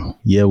I am.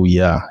 Here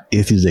we are.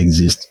 Atheists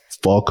exist.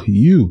 Fuck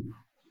you.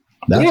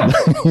 That's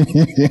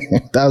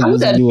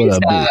basically what I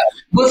mean.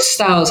 Both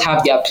styles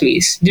have their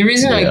place. The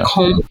reason I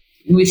come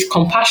with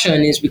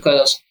compassion is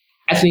because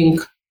I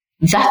think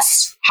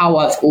that's how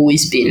I've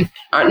always been.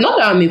 Not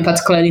that I'm a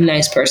particularly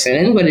nice person.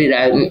 Anybody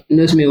that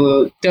knows me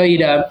will tell you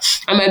that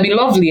I might be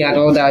lovely and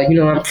all that.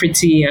 I'm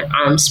pretty and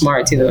I'm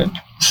smart,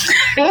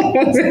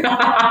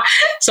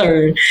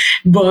 Sorry.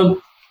 But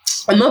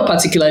I'm not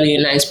particularly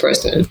a nice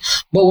person.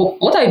 But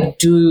what I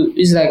do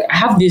is, like, I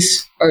have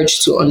this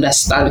urge to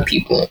understand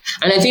people.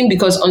 And I think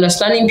because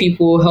understanding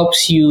people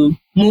helps you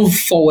move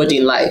forward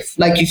in life.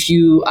 Like, if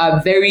you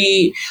are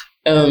very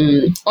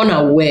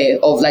unaware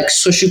of, like,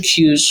 social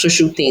cues,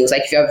 social things,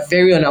 like if you're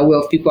very unaware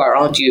of people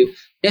around you,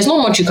 there's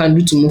not much you can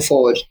do to move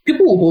forward.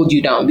 People will hold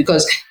you down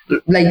because,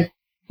 like,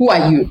 who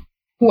are you?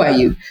 Who are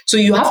you? So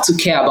you have to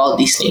care about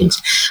these things.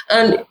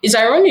 And it's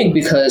ironic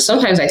because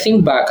sometimes I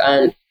think back,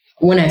 and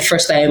when I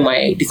first started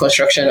my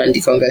deconstruction and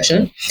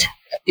deconversion,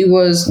 it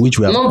was which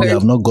we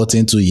have not got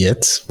into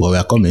yet, but we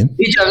are coming.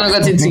 Which I have not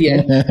got into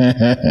yet.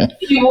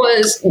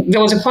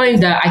 There was a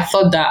point that I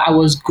thought that I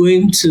was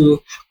going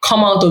to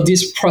come out of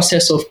this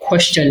process of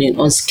questioning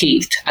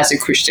unscathed as a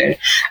Christian.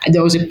 And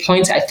there was a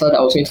point I thought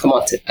I was going to come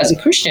out as a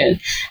Christian.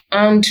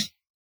 And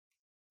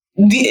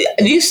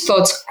these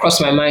thoughts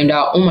crossed my mind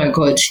that, oh my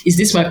God, is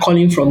this my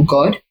calling from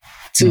God?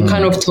 To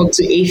kind of talk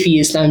to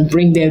atheists and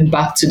bring them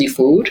back to the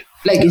fold?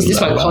 Like, is this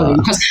my calling?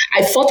 Because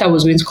I thought I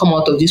was going to come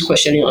out of this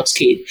questioning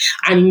unscathed.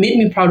 And it made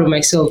me proud of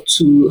myself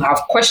to have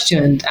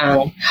questioned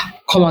and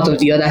come out of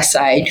the other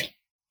side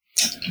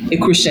a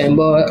Christian.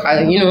 But,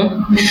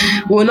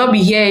 we'll not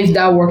be here if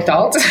that worked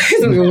out.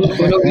 We'll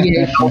not be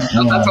here if that worked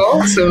out at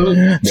all. So,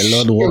 the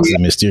Lord works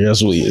in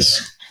mysterious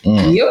ways.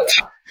 Yep,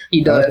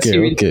 He does.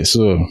 Okay.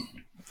 So,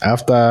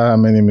 after how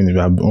many minutes? We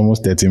have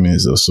almost 30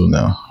 minutes or so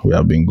now. We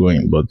have been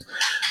going. But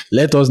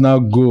let us now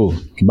go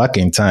back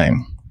in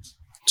time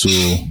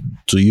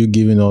to you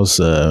giving us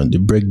the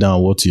breakdown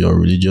of what your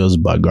religious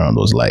background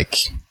was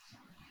like.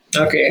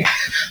 Okay.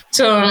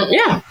 So,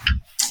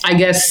 I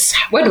guess,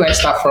 where do I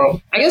start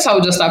from? I guess I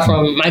would just start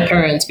from my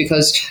parents,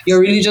 because your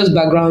religious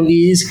background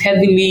is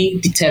heavily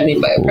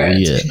determined by your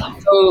parents.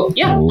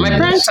 My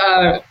parents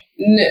are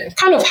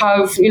kind of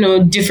have,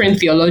 different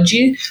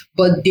theology,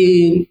 but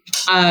the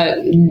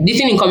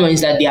thing in common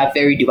is that they are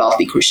very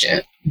devoutly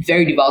Christian.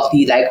 Very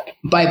devoutly, like,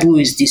 Bible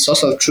is the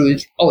source of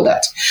truth, all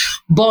that.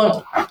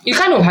 But it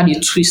kind of had a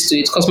twist to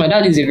it, because my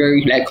dad is a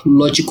very, like,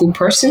 logical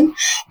person.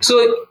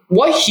 So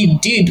what he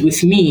did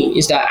with me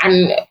is that,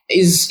 and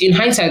is in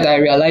hindsight that I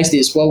realized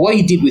this, but what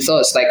he did with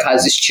us, like,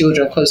 as his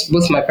children, because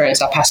both my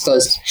parents are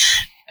pastors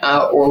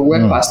or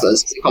were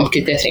pastors, it's a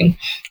complicated thing.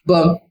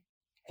 But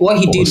what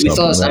he did with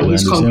us and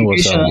his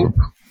congregation,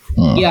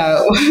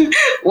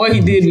 what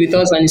he did with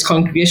us and his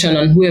congregation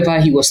and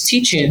whoever he was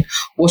teaching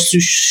was to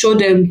show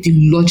them the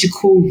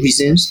logical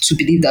reasons to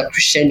believe that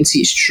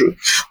Christianity is true.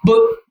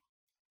 But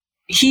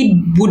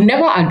he would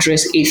never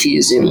address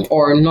atheism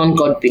or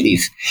non-God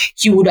belief.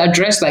 He would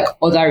address, like,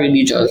 other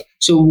religions.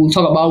 So we'll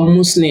talk about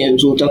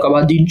Muslims, we'll talk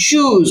about the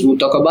Jews, we'll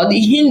talk about the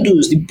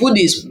Hindus, the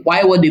Buddhists,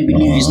 why what they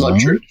believe is not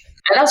true.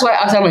 And that's why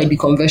after my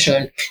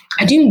deconversion,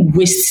 I didn't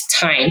waste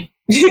time.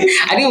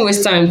 I didn't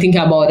waste time thinking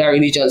about other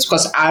religions,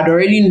 because I had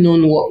already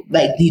known what,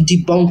 like, the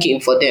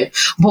debunking for them.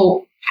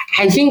 But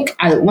I think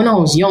when I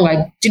was young,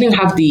 I didn't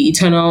have the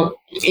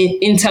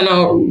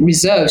internal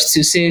reserves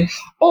to say,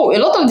 oh, a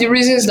lot of the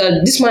reasons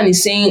that this man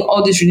is saying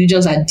all these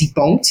religions are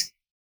debunked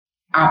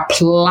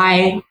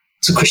apply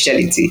to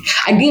Christianity.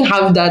 I didn't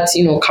have that,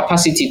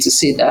 capacity to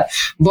say that.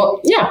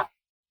 But yeah,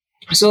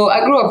 so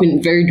I grew up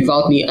in very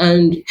devoutly,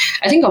 and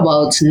I think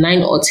about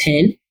 9 or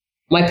 10,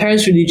 my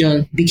parents'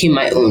 religion became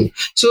my own.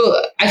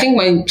 So I think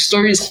my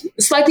story is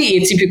slightly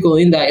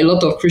atypical in that a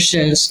lot of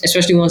Christians,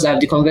 especially ones that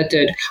have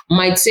deconverted,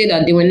 might say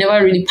that they were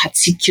never really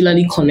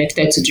particularly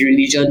connected to the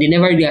religion. They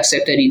never really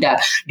accepted it,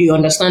 that they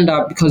understand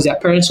that because their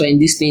parents were in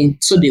this thing,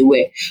 so they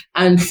were.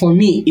 And for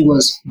me, it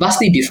was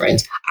vastly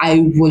different. I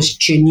was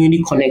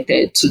genuinely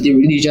connected to the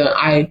religion.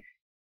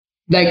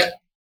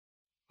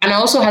 And I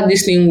also had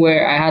this thing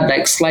where I had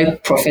like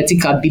slight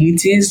prophetic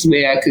abilities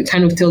where I could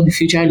kind of tell the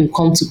future and it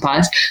come to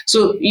pass.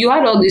 So you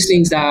had all these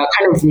things that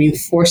kind of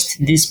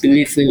reinforced this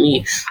belief in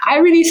me. I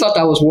really thought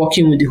I was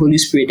working with the Holy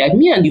Spirit, that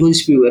me and the Holy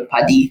Spirit were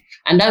paddy.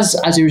 And that's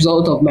as a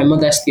result of my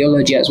mother's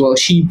theology as well.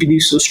 She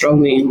believes so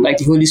strongly in like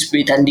the Holy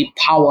Spirit and the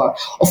power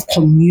of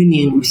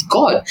communion with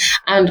God.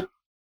 And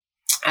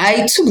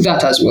I took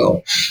that as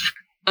well.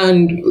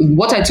 And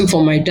what I took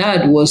from my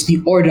dad was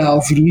the order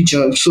of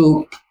religion.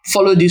 So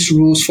follow these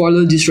rules,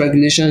 follow these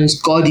regulations.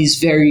 God is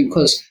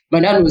because my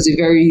dad was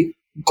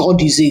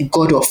God is a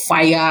God of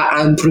fire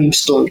and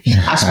brimstone.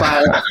 As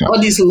far as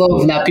all this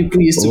love that people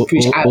used to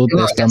preach. Old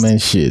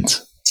Testament shit.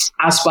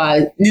 As far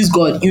this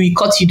God, he will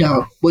cut you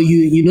down, but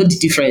you know the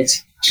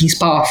difference. He's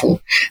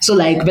powerful. So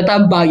like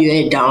better bow your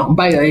head down.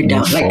 Like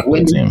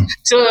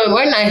so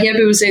when I hear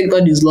people say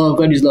God is love,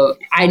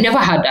 I never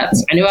had that.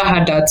 I never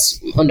had that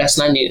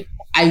understanding.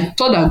 I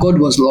thought that God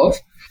was love,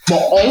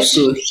 but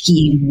also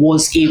he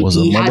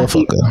had an iron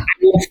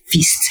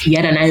fist. He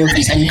had an iron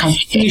fist and he can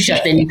finish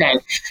at any time.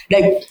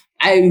 Like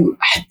I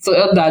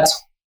thought that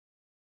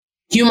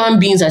human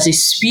beings as a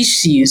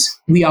species,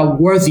 we are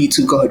worthy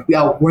to God. We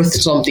are worth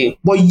something.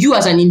 But you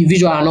as an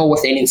individual are not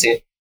worth anything.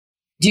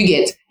 Do you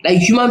get? Like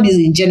human beings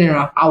in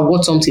general are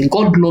worth something.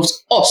 God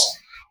loves us.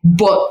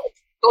 But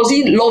does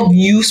he love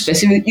you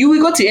specifically? You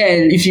will go to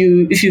hell if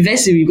you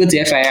vex him, you go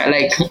to fire.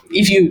 Like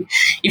if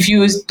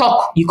you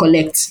talk, you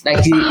collect. Like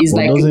it's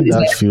well, like doesn't it's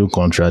that like, feel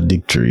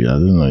contradictory? I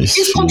don't know.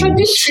 It's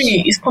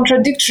contradictory. It's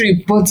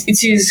contradictory, but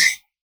it is.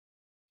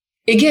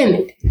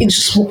 Again,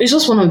 it's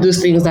just one of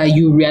those things that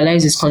you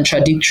realize is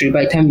contradictory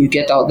by the time you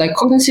get out. Like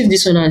cognitive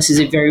dissonance is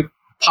a very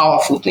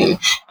powerful thing,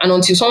 and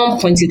until someone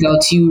points it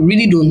out, you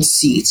really don't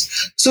see it.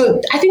 So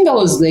I think that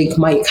was like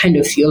my kind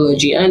of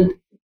theology, and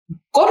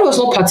God was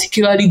not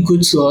particularly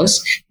good to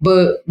us,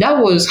 but that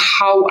was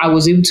how I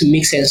was able to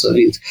make sense of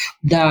it.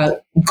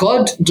 That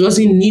God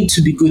doesn't need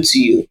to be good to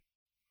you.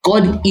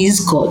 God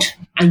is God,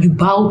 and you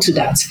bow to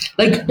that.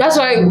 Like, that's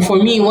why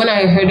for me, when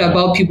I heard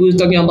about people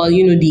talking about,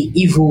 the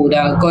evil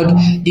that God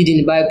did in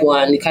the Bible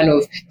and the kind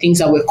of things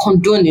that were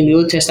condoned in the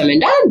Old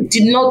Testament, that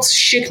did not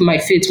shake my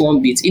faith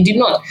one bit. It did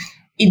not.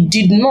 It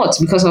did not,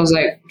 because I was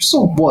like,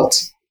 so what?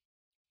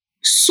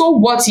 So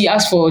what? He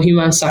asked for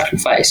human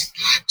sacrifice.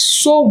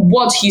 So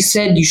what? He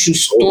said you should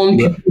stone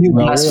people who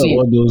blaspheme.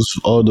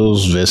 All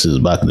those verses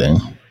back then.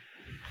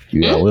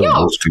 You were aware of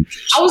those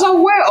scriptures. I was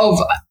aware of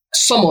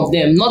some of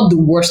them, not the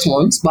worst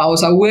ones, but I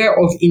was aware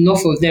of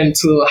enough of them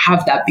to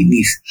have that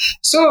belief.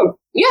 So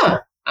yeah,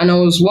 and I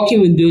was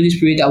working with the Holy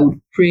Spirit. I would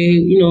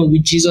pray,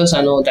 with Jesus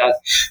and all that.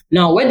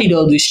 Now, when did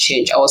all this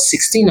change? I was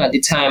 16 at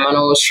the time, and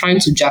I was trying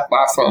to jack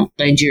back from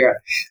Nigeria.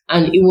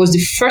 And it was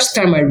the first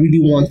time I really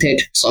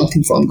wanted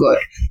something from God.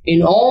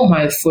 In all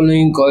my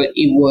following God,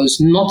 it was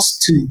not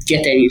to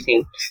get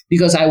anything,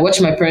 because I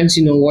watched my parents,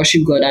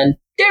 worship God, and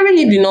they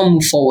really did not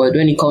move forward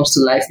when it comes to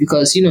life,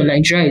 because,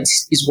 Nigeria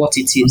is what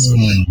it is.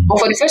 But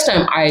for the first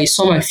time, I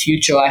saw my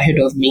future ahead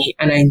of me,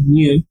 and I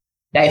knew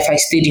that if I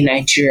stayed in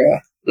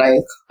Nigeria,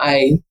 like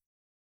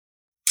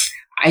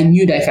I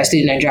knew that if I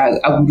stayed in Nigeria,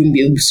 I wouldn't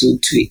be able to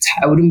do it.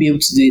 I wouldn't be able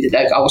to do it.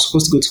 Like, I was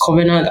supposed to go to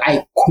Covenant.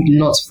 I could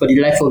not, for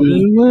the life of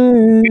me,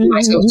 bring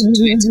myself to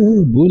do it.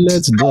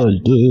 Bullets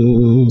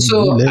dodged.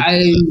 So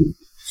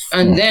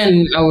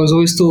then I was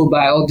always told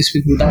by all these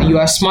people that you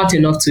are smart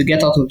enough to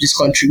get out of this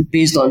country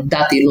based on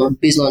that alone,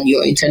 based on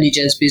your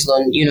intelligence, based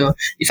on,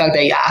 the fact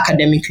that you're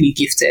academically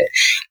gifted.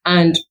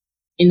 And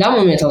in that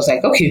moment, I was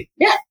like, okay,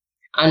 yeah.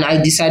 And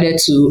I decided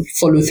to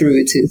follow through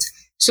with it.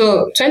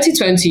 So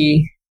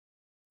 2020,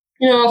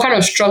 kind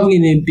of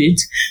struggling a bit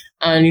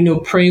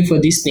and, praying for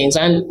these things.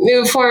 And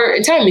for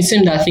a time, it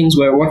seemed that things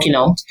were working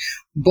out.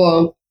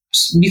 But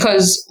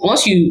because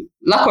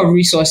lack of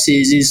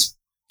resources is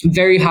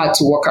very hard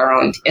to work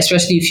around,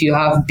 especially if you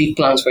have big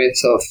plans for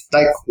yourself.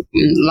 Like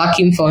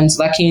lacking funds,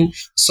 lacking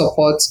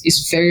support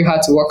is very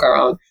hard to work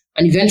around.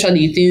 And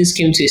eventually things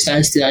came to a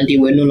standstill and they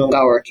were no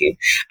longer working.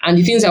 And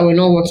the things that were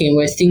not working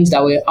were things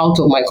that were out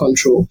of my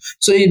control.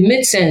 So it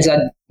made sense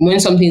that when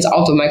something's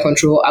out of my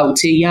control, I would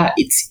say, yeah,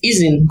 it is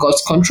in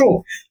God's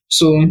control.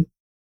 So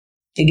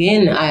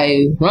again,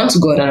 I ran to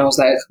God and I was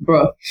like,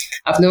 bro,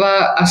 I've never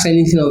asked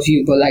anything of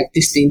you, but like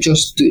this thing,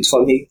 just do it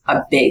for me.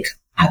 I beg.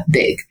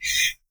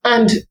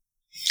 And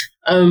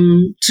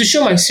to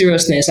show my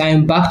seriousness, I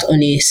embarked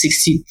on a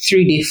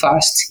 63-day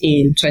fast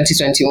in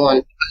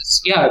 2021.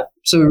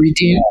 So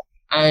Redeem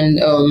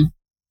and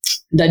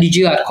Daddy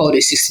G had called a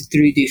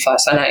 63-day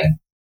fast, and I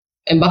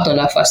embarked on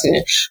that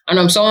fasting. And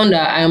I'm someone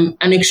that I'm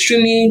an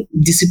extremely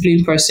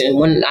disciplined person.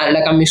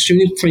 I'm an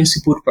extremely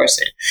principled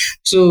person.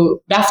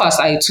 So that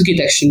fast, I took it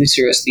extremely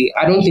seriously.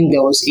 I don't think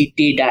there was a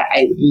day that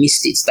I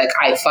missed it. Like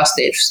I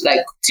fasted,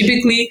 like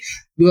typically,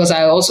 because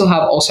I also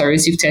have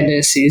ulcerative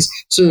tendencies.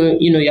 So,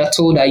 you're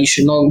told that you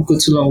should not go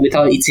too long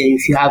without eating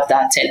if you have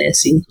that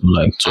tendency.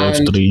 Like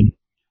 12-3.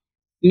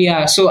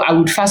 Yeah, so I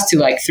would fast till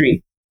like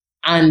 3.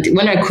 And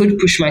when I could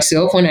push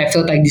myself, when I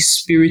felt like the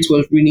spirit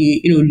was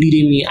really,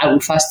 leading me, I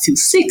would fast till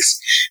 6.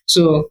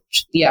 So,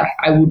 yeah,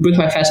 I would break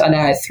my fast either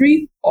at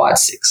 3 or at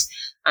 6.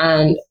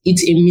 and eat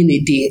a meal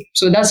a day.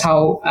 So that's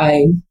how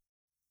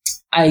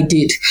I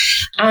did.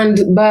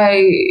 And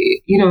by,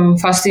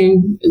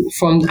 fasting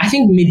from, I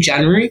think,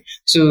 mid-January.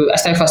 So I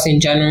started fasting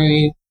in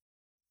January.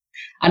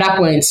 At that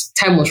point,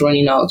 time was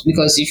running out,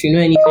 because if you know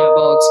anything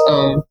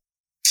about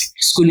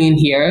schooling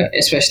here,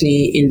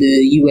 especially in the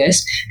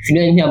US, if you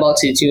know anything about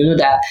it, you know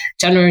that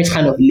January is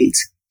kind of late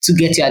to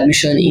get your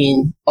admission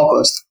in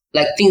August.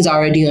 Like, things are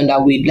already on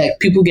that way. Like,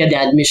 people get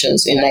their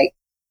admissions in like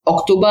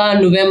October,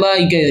 November,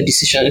 you get your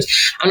decisions.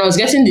 And I was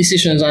getting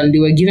decisions and they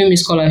were giving me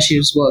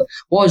scholarships, but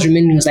what was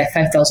remaining was like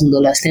 $5,000,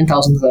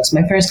 $10,000.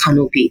 My parents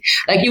cannot pay.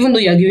 Like, even though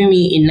you're giving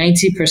me a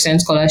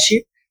 90%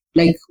 scholarship,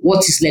 like,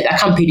 what is left? I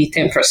can't pay the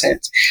 10%.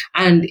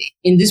 And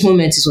in this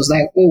moment, it was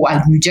like, oh,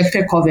 I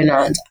rejected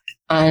covenant.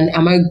 And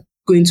am I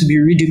going to be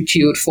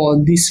ridiculed for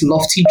these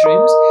lofty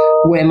dreams?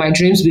 Were my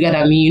dreams bigger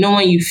than me? You know,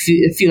 when you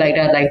feel like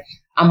that, like,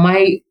 am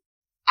I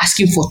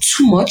asking for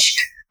too much?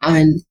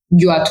 And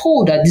you are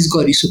told that this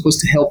God is supposed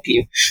to help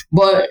you.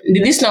 But the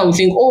listener will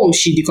think, oh,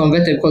 she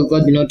deconverted because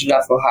God did not do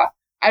that for her.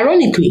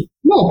 Ironically,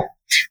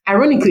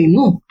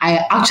 no.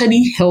 I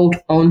actually held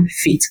on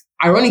faith.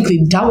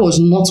 Ironically, that was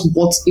not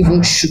what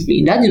even shook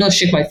me. That did not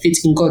shake my faith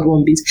in God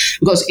one bit.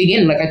 Because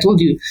again, like I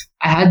told you,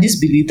 I had this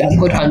belief that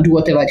God can do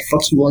whatever the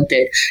fuck he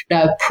wanted.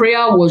 That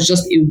prayer was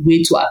just a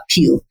way to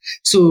appeal.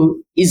 So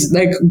it's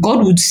like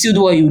God would still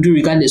do what he would do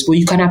regardless, but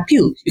you can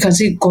appeal. You can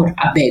say, God,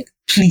 I beg,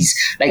 please,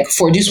 like,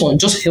 for this one,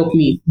 just help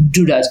me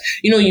do that.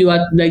 You know, you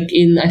are like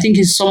I think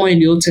it's somewhere in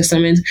the Old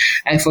Testament,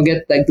 I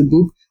forget like the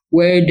book,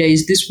 where there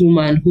is this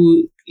woman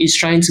who is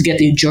trying to get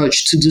a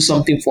judge to do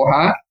something for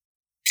her,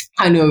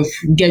 kind of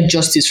get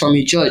justice from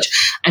a judge.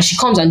 And she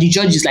comes and the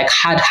judge is like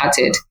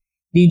hard-hearted.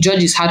 The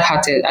judge is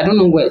hard-hearted. I don't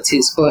know where it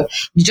is, but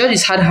the judge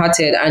is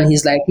hard-hearted and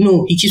he's like,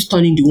 no, he keeps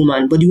turning the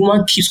woman, but the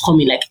woman keeps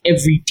coming like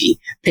every day,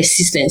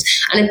 persistence.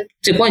 And at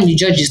the point, the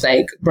judge is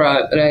like,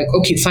 bruh, like,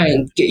 okay,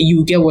 fine,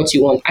 you get what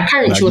you want.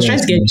 She was trying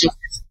to get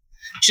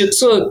justice.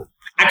 So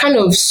I kind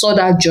of saw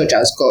that judge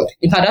as God.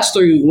 In fact, that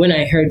story, when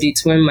I heard it,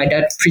 when my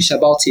dad preached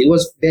about it, it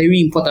was very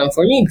important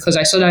for me because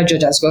I saw that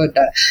judge as God,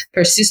 that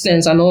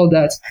persistence and all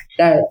that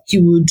he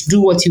would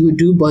do what he would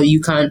do, but you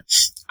can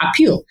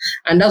appeal.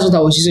 And that's what I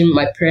was using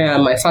my prayer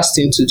and my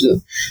fasting to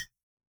do.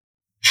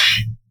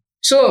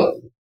 So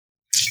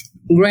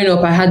growing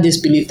up, I had this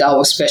belief that I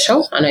was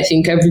special. And I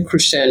think every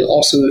Christian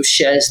also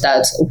shares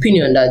that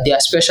opinion that they are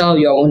special,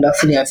 you are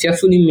wonderfully and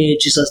fearfully made.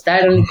 Jesus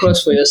died on the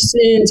cross for your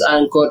sins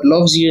and God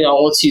loves you and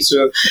wants you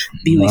to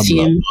be with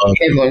him in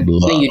heaven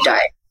when you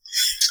die.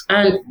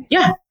 And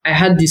yeah, I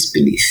had this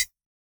belief.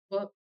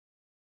 But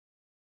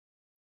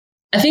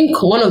I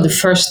think one of the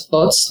first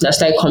thoughts that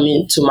started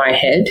coming to my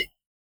head,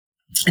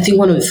 I think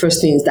one of the first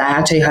things that I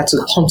actually had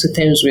to come to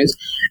terms with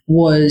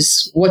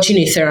was watching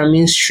a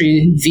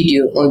Theraminstry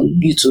video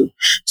on YouTube.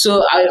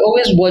 So I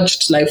always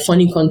watched like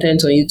funny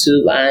content on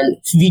YouTube and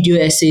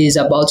video essays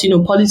about,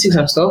 politics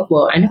and stuff,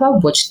 but I never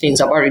watched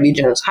things about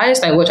religion. The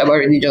highest I watched about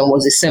religion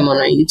was a sermon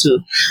on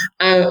YouTube.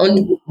 And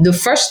on the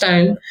first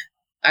time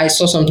I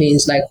saw something,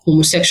 it's like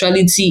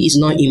homosexuality is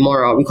not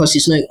immoral because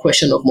it's not a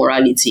question of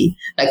morality.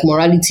 Like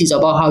morality is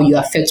about how you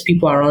affect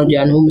people around you,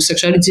 and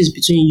homosexuality is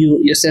between you,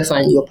 yourself,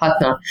 and your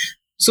partner.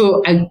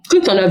 So I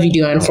clicked on that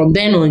video, and from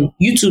then on,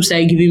 YouTube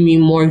started giving me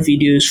more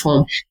videos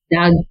from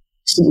that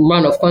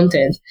amount of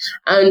content.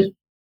 And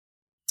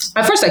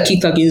at first I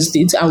kicked against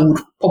it and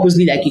would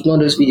purposely ignore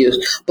those videos.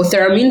 But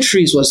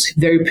Theraminstry was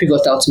very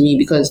pivotal to me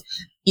because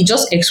it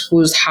just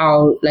exposed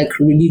how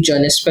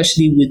religion,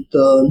 especially with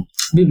the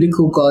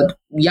biblical God,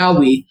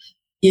 Yahweh,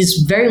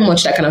 is very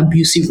much like an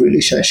abusive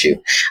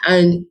relationship.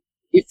 And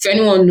if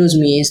anyone knows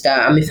me, is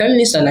that I'm a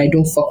feminist and I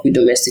don't fuck with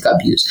domestic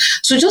abuse.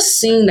 So just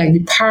seeing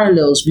the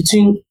parallels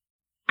between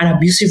an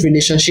abusive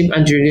relationship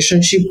and the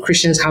relationship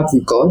Christians have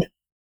with God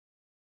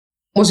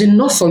was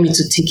enough for me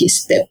to take a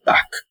step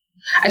back.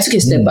 I took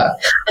a step back.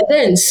 And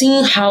then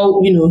seeing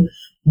how,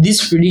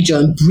 this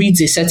religion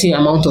breeds a certain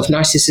amount of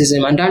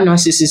narcissism, and that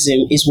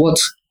narcissism is what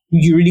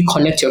you really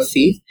connect your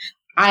faith.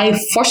 I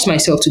forced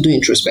myself to do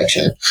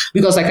introspection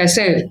because, like I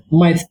said,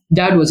 my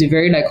dad was a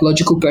very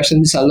logical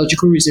person. These are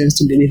logical reasons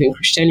to believe in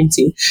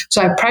Christianity.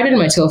 So I prided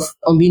myself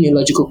on being a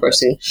logical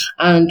person.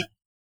 And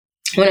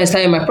when I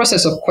started my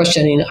process of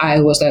questioning,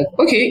 I was like,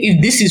 okay,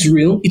 if this is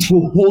real, it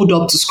will hold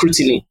up to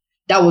scrutiny.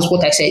 That was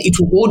what I said. It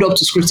will hold up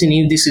to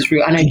scrutiny if this is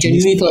real. And I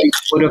genuinely thought it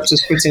would hold up to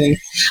scrutiny.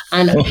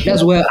 And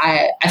that's where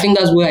I think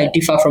that's where I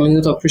differ from a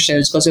lot of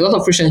Christians, because a lot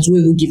of Christians will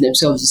even give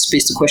themselves the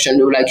space to question.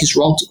 They were like, it's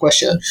wrong to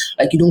question.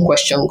 You don't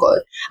question God.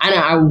 And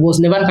I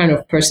was never that kind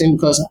of person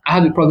because I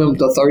have a problem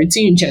with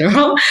authority in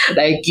general.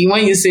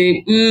 When you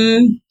say,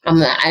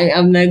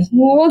 I'm like,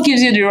 what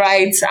gives you the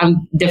right?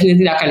 I'm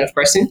definitely that kind of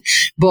person.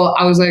 But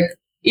I was like,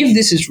 if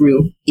this is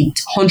real, it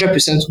 100%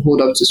 will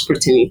hold up to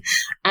scrutiny.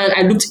 And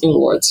I looked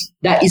inwards.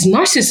 That is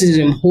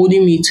narcissism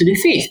holding me to the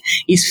faith.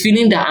 Is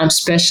feeling that I'm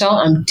special,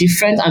 I'm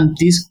different, I'm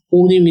this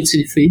holding me to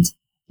the faith?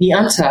 The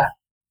answer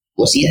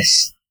was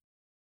yes.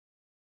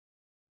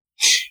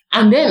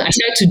 And then I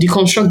started to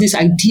deconstruct this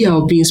idea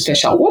of being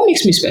special. What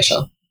makes me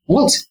special?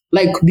 what?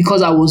 Like,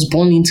 because I was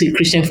born into a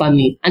Christian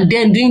family. And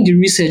then doing the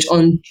research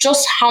on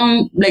just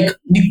how, like,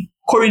 the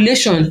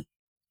correlation.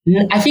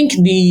 I think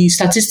the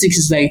statistics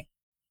is like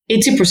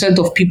 80%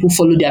 of people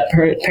follow their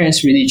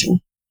parents' religion.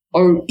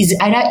 Or is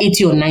it either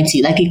 80 or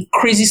 90? Like a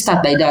crazy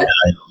stat like that.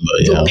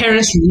 Your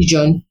parents'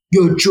 religion,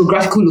 your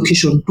geographical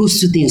location, those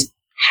two things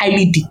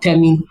highly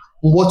determine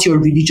what your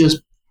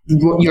religious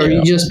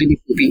belief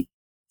will be.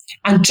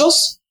 And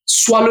just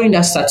swallowing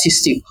that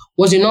statistic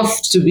was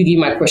enough to begin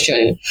my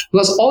questioning.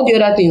 Because all the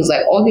other things,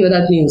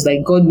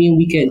 like God being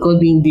wicked, God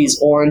being this,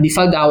 or the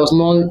fact that I was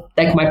not,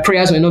 like my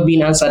prayers were not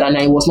being answered and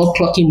I was not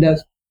clocking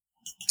that,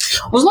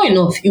 was not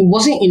enough. It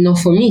wasn't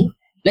enough for me.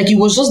 Like, it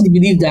was just the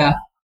belief that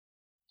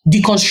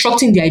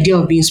deconstructing the idea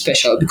of being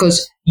special,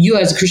 because you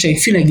as a Christian, you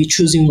feel like the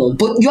chosen one,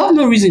 but you have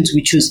no reason to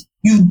be chosen.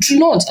 You do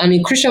not. And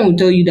a Christian will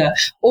tell you that,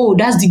 oh,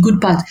 that's the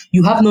good part.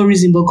 You have no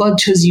reason, but God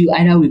chose you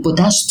either way. But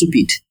that's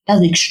stupid.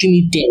 That's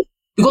extremely dead.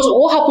 Because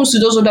what happens to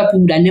those other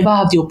people that never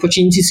have the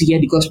opportunity to hear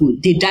the gospel?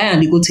 They die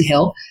and they go to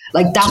hell.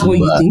 Like, that's what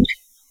you think?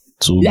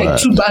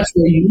 Too bad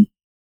for you.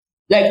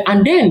 Like,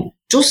 and then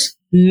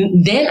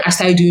I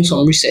started doing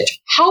some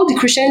research. How did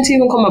Christianity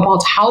even come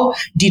about? How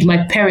did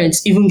my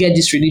parents even get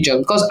this religion?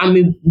 Because I'm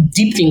a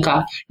deep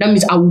thinker. That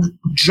means I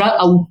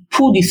will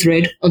pull the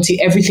thread until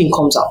everything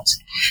comes out.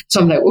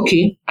 So I'm like,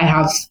 okay, I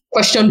have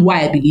questioned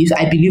why I believe.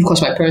 I believe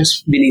because my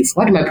parents believe.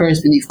 Why do my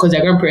parents believe? Because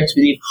their grandparents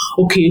believe.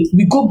 Okay,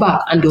 we go back,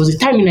 and there was a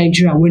time in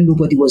Nigeria when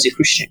nobody was a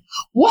Christian.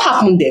 What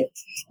happened there?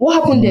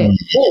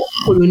 Oh,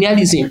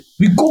 colonialism.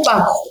 We go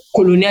back,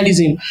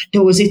 colonialism.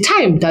 There was a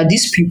time that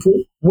these people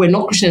were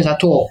not Christians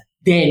at all.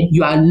 Then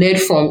you are led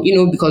from,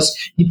 because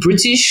the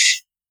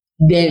British,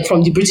 then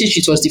from the British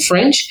it was the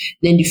French,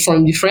 then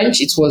from the French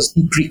it was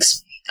the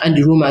Greeks and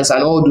the Romans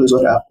and all those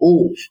other.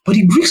 But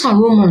the Greeks and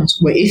Romans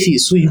were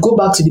atheists. So you go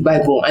back to the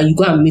Bible and you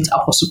go and meet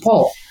Apostle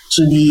Paul.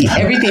 So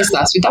everything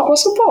starts with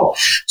Apostle Paul.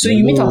 So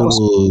you meet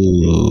Apostle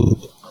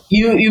Paul.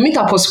 You meet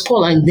Apostle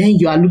Paul, and then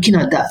you are looking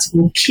at that.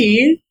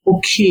 Okay.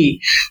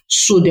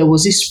 So there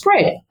was a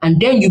spread, and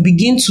then you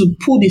begin to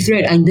pull the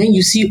thread, and then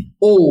you see,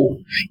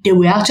 there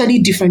were actually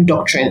different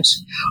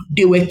doctrines.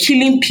 They were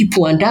killing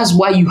people, and that's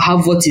why you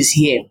have what is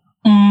here.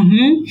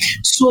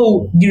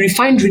 So the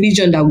refined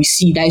religion that we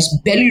see, that is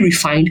barely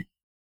refined,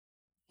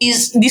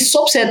 is the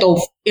subset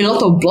of a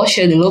lot of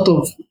bloodshed, a lot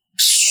of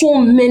so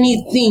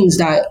many things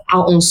that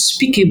are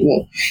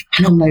unspeakable.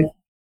 And I'm like,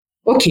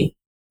 okay.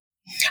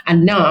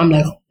 And now I'm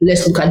like,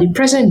 let's look at the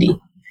present day.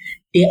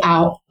 There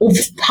are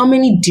how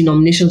many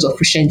denominations of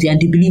Christianity, and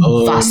they believe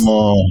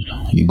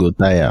you go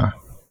tire.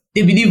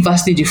 They believe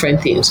vastly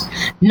different things.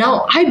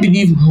 Now, I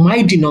believe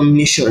my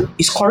denomination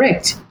is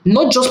correct.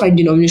 Not just my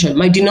denomination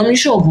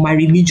of my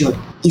religion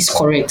is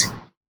correct.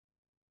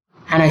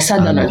 And I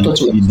sat down and thought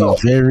to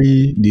myself,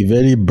 the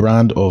very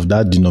brand of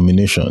that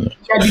denomination.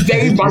 Yeah, the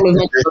very brand of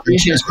that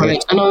denomination is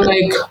correct. And I'm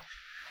like,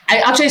 I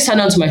actually sat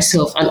down to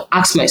myself and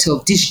asked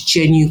myself this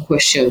genuine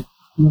question: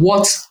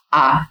 what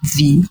are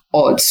the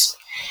odds?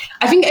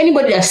 I think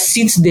anybody that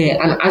sits there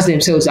and asks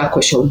themselves that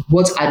question,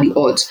 what are the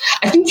odds?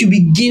 I think you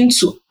begin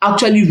to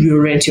actually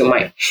reorient your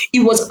mind.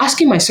 It was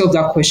asking myself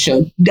that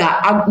question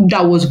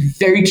that was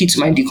very key to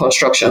my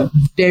deconstruction.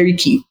 Very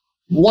key.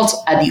 What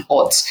are the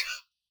odds?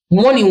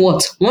 One in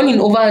what? One in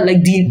over,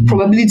 like the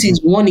probability is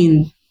one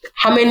in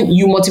how many,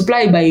 you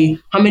multiply by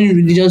how many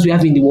religions we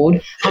have in the world,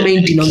 how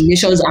many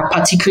denominations are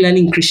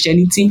particularly in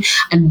Christianity,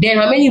 and then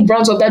how many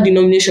brands of that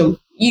denomination,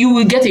 you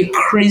will get a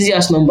crazy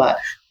ass number.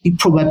 The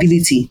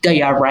probability that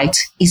you are right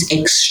is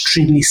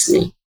extremely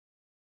slim.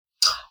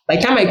 By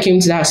the time I came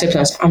to that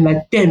acceptance, I'm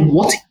like, then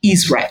what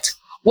is right?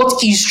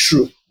 What is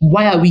true?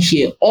 Why are we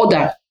here? All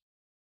that.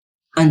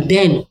 And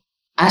then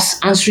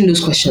answering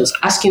those questions,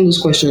 asking those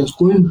questions,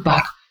 going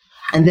back.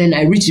 And then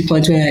I reached the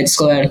point where I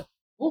discovered,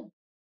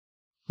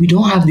 we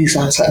don't have these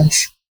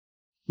answers.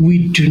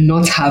 We do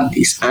not have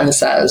these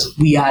answers.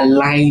 We are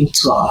lying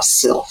to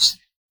ourselves.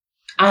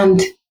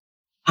 And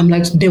I'm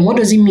like, then what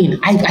does it mean?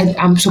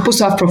 I'm supposed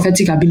to have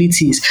prophetic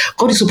abilities.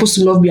 God is supposed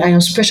to love me. I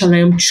am special. I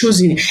am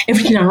chosen.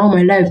 Everything around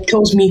my life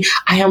tells me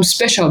I am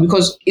special,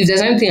 because if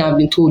there's anything I've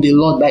been told a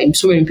lot by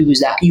so many people is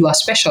that you are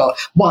special.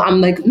 But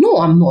I'm like, no,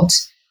 I'm not.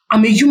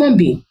 I'm a human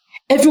being.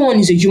 Everyone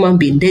is a human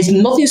being. There's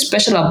nothing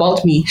special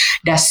about me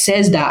that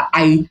says that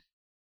I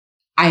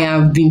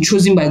have been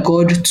chosen by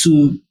God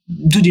to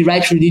do the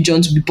right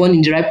religion, to be born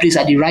in the right place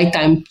at the right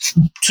time,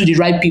 to the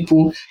right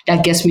people,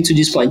 that gets me to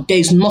this point. There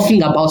is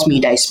nothing about me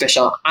that is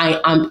special.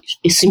 I am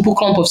a simple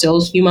clump of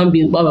cells, human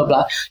being, blah, blah,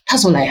 blah.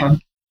 That's all I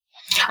am.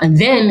 And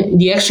then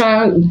the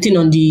extra thing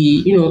on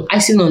the,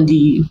 icing on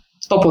the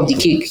top of the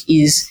cake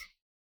is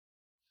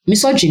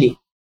misogyny.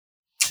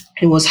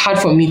 It was hard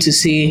for me to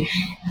say,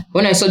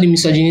 when I saw the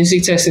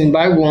misogynistic text in the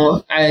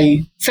Bible,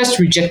 I first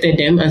rejected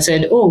them and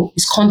said,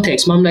 it's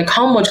context. But I'm like,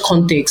 how much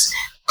context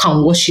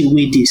can wash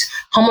away this?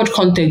 How much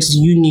context do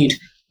you need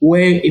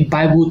where a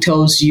Bible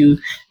tells you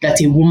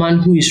that a woman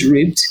who is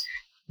raped,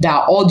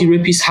 that all the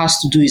rapist has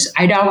to do is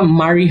either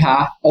marry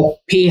her or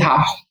pay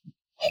her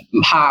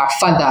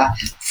father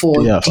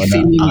for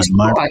defaming his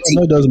property?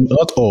 No,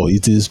 not all.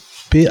 It is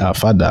pay her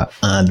father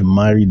and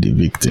marry the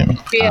victim.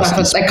 Yeah, as but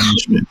his like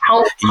punishment.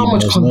 how He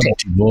much must not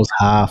context? divorce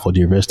her for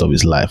the rest of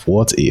his life.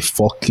 What a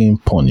fucking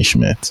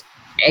punishment.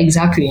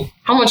 Exactly.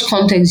 How much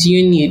context do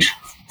you need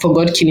for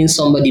God killing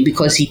somebody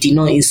because he did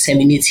not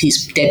inseminate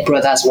his dead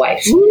brother's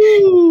wife?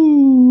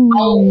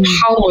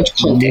 How much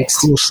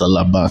context?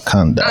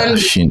 Salabakanda.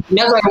 And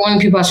that's why when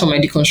people ask for my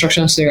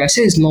deconstruction story, I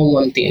say it's not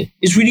one thing.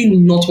 It's really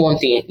not one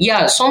thing.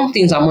 Yeah, some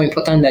things are more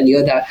important than the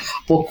other,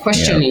 but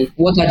questioning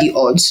what are the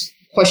odds,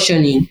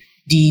 questioning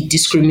the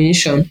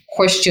discrimination,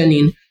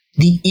 questioning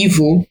the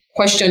evil,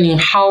 questioning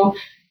how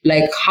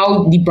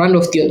the brand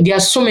of there are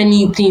so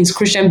many things,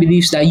 Christian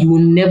beliefs that will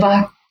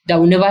never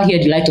hear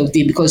the light of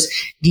day because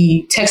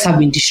the texts have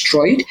been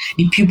destroyed.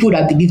 The people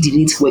that believed in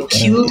it were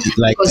killed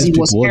Like because these it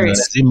was people,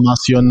 heresy.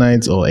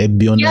 Marcionites or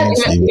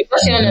Ebionites? Yeah, the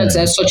Persians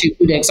are such a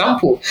good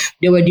example.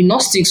 There were the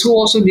Gnostics who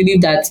also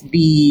believed that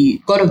the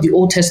God of the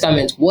Old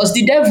Testament was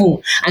the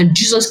devil and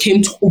Jesus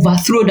came to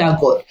overthrow that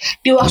God.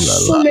 There are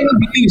so many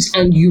beliefs,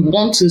 and you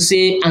want to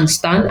say and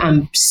stand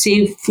and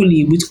say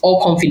fully with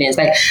all confidence.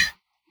 Like,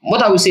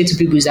 what I would say to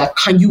people is that,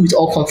 can you with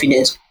all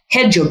confidence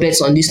hedge your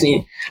bets on this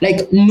thing?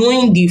 Like,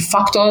 knowing the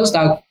factors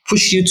that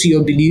push you to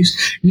your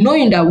beliefs,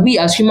 knowing that we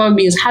as human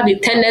beings have a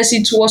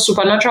tendency towards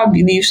supernatural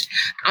beliefs,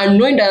 and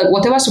knowing that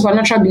whatever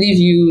supernatural belief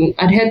you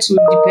adhere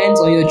to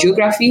depends on your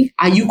geography.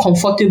 Are you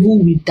comfortable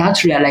with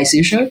that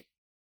realization?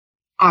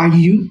 Are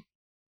you?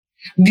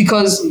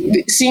 Because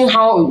seeing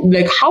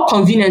how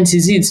convenient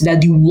is it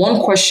that the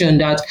one question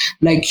that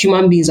like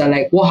human beings are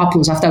like, what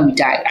happens after we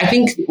die? I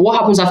think what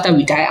happens after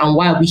we die and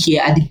why are we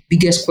here are the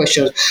biggest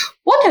questions.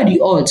 What are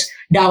the odds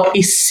that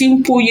a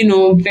simple,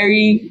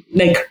 very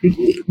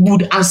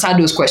would answer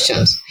those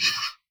questions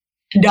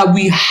that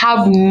we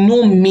have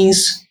no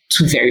means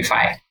to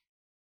verify?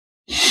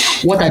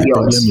 What are the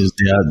problem odds? is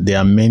there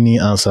are many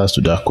answers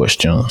to that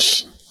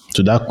questions.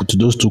 To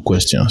those two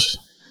questions.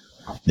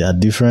 There are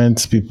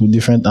different people,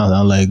 different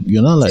answers. Like,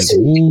 you're not like,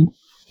 who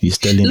is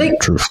telling the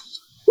truth?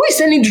 Who is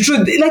telling the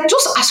truth? Like,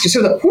 just ask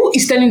yourself, who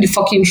is telling the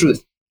fucking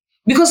truth?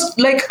 Because,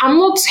 like, I'm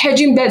not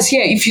hedging bets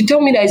here. If you tell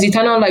me that it's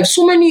eternal life,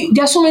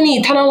 there are so many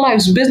eternal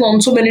lives based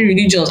on so many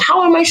religions.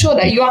 How am I sure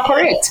that you are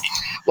correct?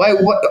 Why?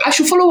 I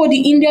should follow what the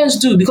Indians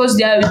do because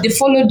they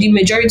follow the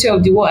majority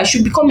of the world. I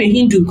should become a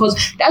Hindu because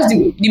that's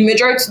the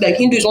majority. Like,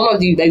 Hindu is one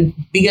of the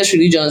biggest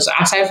religions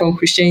aside from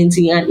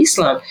Christianity and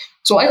Islam.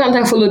 So why can't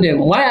I follow them?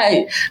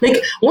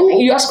 When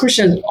you ask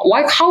Christians,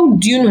 how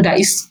do you know that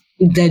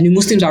the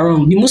Muslims are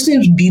wrong? The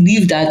Muslims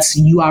believe that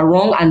you are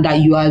wrong and that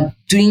you are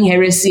doing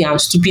heresy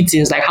and stupid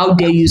things. Like, how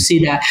dare you say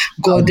that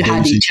God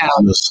had a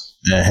child?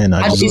 How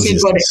dare you say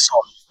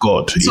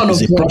God? Son of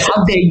God.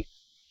 How dare you?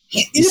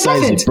 He's a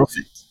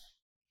prophet.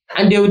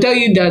 And they will tell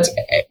you that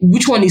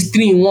which one is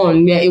 3 in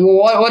 1.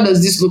 What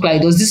does this look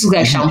like? Does this look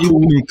like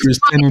shampoo? In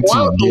Christianity,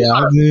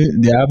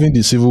 they are having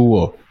the civil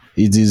war.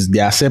 They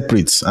are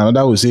separate.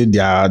 Another will say they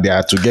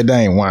are together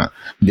in one.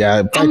 They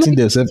are fighting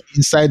themselves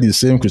inside the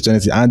same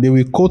Christianity, and they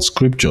will quote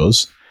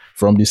scriptures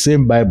from the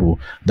same Bible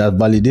that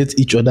validate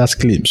each other's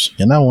claims.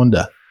 And I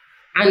wonder,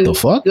 the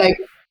fuck? Like,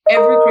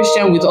 every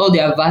Christian with all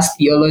their vast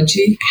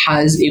theology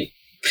has a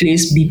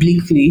place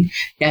biblically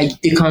that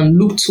they can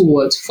look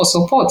towards for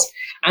support.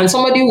 And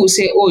somebody will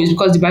say, oh, it's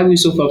because the Bible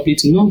is so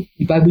complete. No,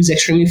 the Bible is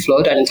extremely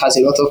flawed and it has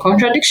a lot of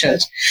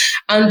contradictions.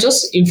 And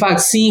just, in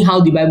fact, seeing how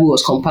the Bible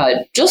was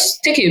compiled,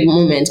 just take a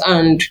moment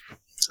and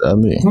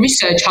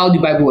research how the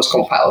Bible was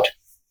compiled.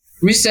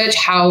 Research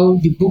how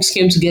the books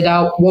came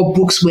together, what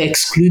books were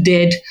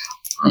excluded,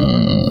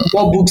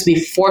 what books they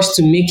forced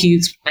to make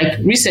it. Like,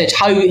 research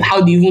how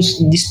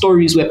the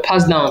stories were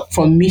passed down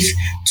from myth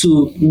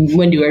to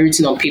when they were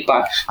written on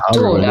paper.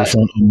 How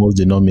Revelation almost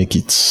did not make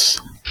it.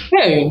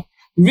 Yeah.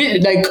 Really,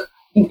 like,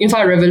 in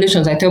fact,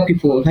 Revelations, I tell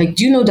people, like,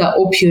 do you know that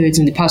opioids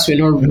in the past were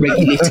not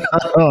regulated?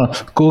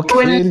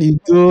 Cocaine,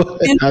 they were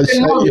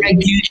not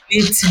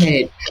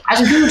regulated.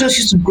 As people just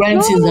used to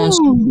grind things and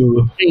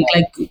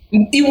like,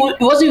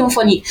 it wasn't even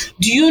funny.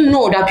 Do you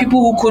know that people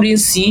who couldn't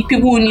see,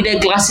 people who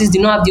needed glasses,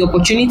 did not have the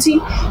opportunity?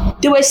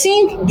 They were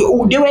seeing, they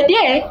were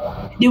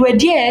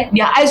there,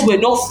 their eyes were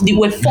not, they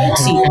were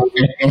faulty.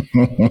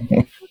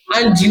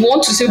 And you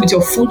want to say with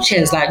your full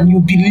chest that you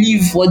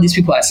believe what these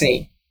people are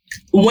saying.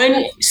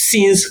 When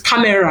since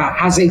camera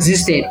has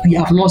existed, we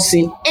have not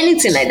seen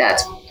anything like that.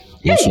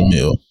 I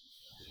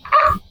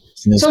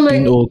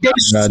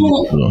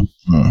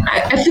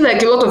feel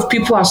like a lot of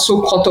people are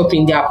so caught up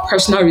in their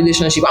personal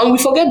relationship, and we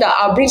forget that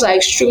our brains are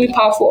extremely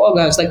powerful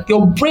organs. Like,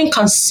 your brain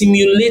can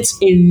simulate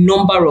a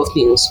number of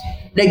things.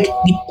 Like,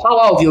 the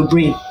power of your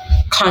brain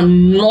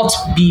cannot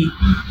be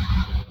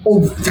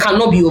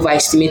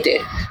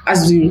overestimated,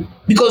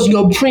 because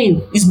your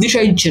brain is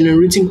literally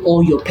generating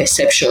all your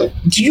perception.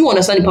 Do you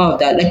understand the power of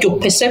that? Like, your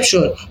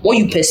perception, what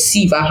you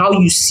perceive and how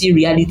you see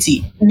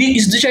reality,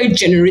 is literally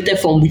generated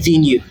from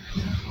within you.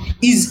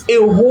 Is a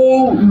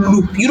whole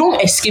loop. You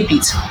don't escape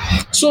it.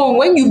 So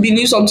when you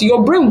believe something,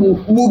 your brain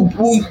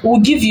will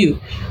give you.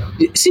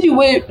 See the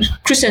way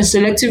Christians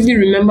selectively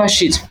remember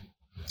shit.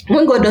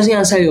 When God doesn't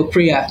answer your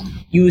prayer,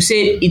 you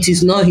say it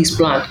is not his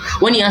plan.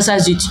 When he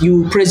answers it,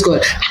 you praise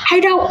God.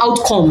 Either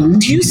outcome,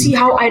 do you see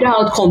how either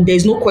outcome,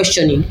 there's no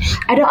questioning.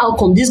 Either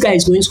outcome, this guy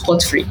is going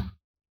scot-free.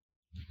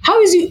 How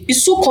is it?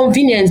 It's so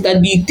convenient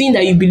that the thing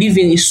that you believe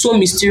in is so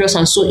mysterious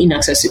and so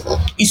inaccessible.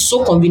 It's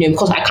so convenient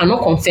because I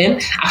cannot confirm,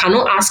 I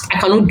cannot ask, I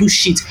cannot do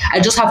shit.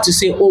 I just have to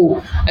say,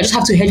 oh, I just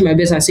have to hedge my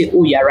bets and say,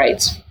 oh, you're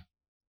right.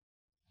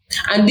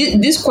 And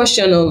this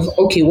question of,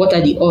 okay, what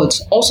are the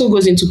odds, also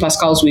goes into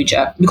Pascal's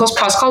wager. Because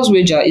Pascal's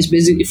wager is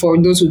basically,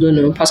 for those who don't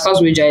know, Pascal's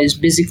wager is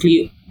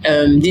basically,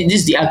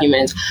 this is the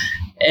argument.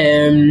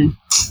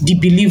 The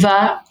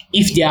believer,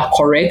 if they are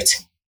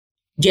correct,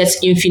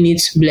 gets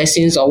infinite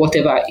blessings or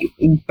whatever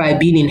by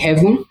being in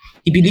heaven.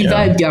 The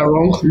believer, if they are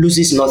wrong,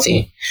 loses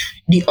nothing.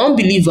 The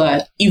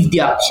unbeliever, if they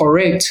are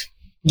correct,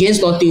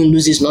 gains nothing,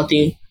 loses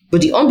nothing.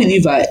 But the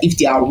unbeliever, if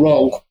they are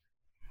wrong,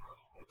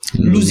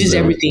 loses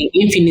everything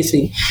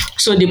infinitely.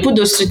 So they put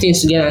those two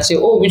things together and say,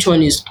 oh, which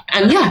one is?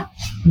 And yeah,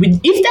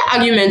 if the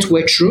argument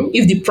were true,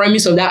 if the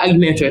premise of that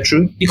argument were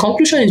true, the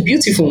conclusion is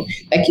beautiful.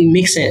 Like, it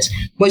makes sense.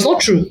 But it's not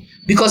true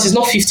because it's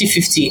not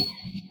 50-50.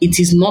 It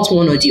is not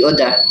one or the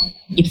other.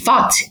 In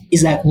fact,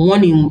 it's like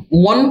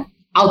one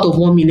out of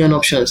 1 million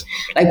options.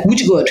 Like,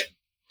 which God?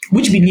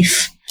 Which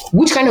belief?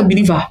 Which kind of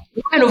believer?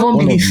 What kind of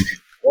unbelief?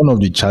 One of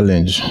the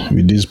challenge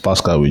with this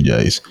Pascal wager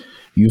is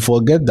you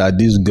forget that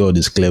this God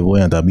is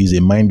clairvoyant and he's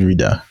a mind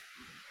reader.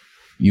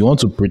 You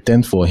want to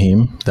pretend for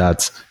him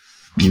that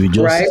you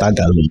just tag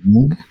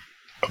along,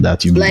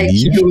 that you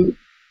believe.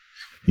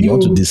 You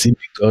want to deceive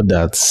God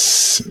that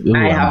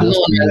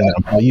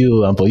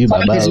I'm for you,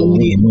 Baba.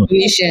 You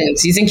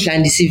think you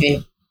can deceive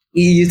him?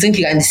 You think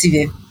you can deceive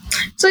him?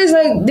 So it's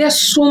like there's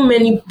so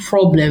many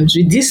problems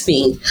with this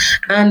thing,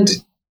 and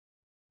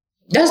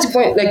that's the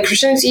point. Like,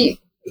 Christianity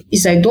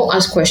is like, don't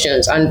ask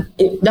questions, and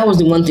that was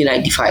the one thing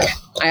I defied.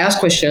 I asked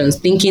questions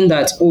thinking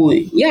that, oh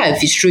yeah,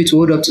 if it's true, it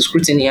will hold up to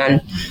scrutiny,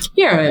 and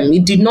yeah,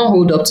 it did not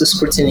hold up to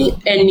scrutiny.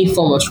 Any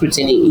form of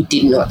scrutiny, it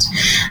did not.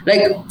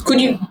 Like,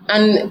 could you?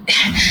 And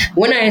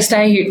when I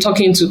started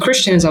talking to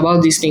Christians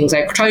about these things,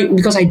 I tried,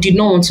 because I did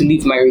not want to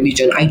leave my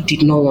religion. I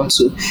did not want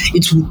to.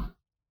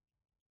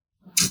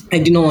 I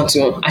did not want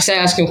to. I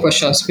started asking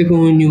questions. People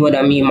who knew what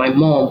I mean. My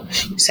mom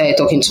started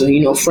talking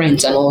to,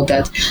 friends and all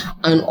that.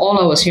 And all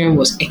I was hearing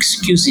was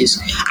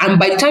excuses. And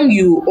by the time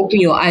you open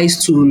your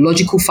eyes to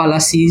logical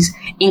fallacies,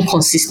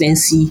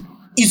 inconsistency,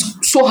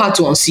 it's so hard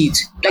to unsee it.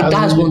 Like,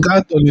 that's one. You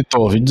can't turn it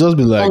off. It just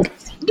be like,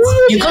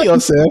 you hear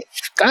yourself?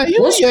 Can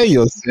you hear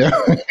yourself?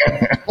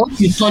 Once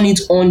you turn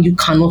it on, you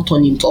cannot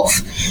turn it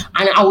off.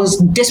 And I was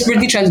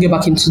desperately trying to get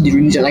back into the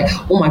religion. Like,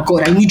 oh my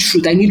God, I need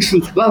truth,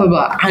 blah, blah,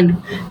 blah.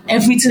 And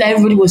everything that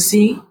everybody was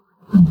saying,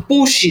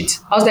 bullshit.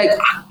 I was like,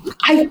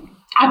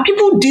 are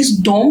people this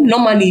dumb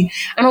normally?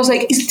 And I was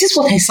like, is this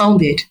what I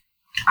sounded?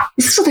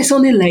 Is this what I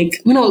sounded like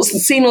when I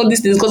was saying all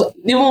these things? Because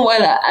even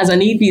while as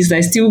an atheist,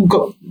 I still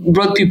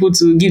brought people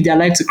to give their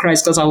life to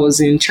Christ because I was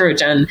in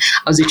church and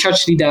I was a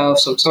church leader of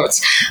some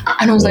sorts.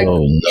 And I was like,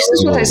 is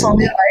this what I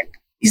sounded like?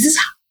 Is this...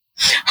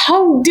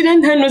 How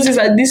didn't I notice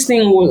that this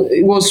thing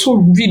was so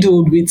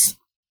riddled with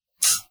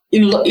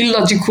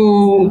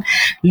illogical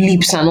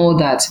leaps and all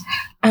that?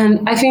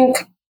 And I think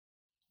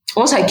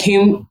once I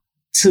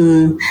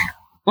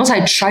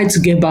tried to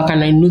get back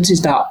and I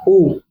noticed that,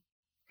 oh,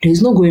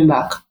 there's no going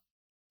back.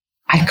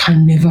 I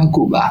can never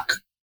go back.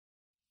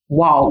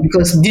 Wow,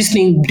 because this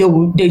thing,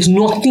 there's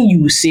nothing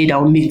you will say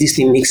that will make this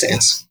thing make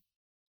sense.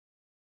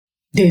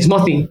 There's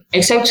nothing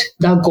except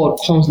that God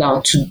comes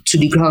down to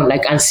the ground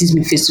like and sees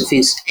me face to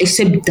face.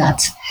 Except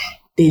that,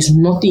 there's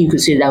nothing you could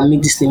say that will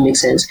make this thing make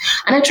sense.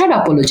 And I tried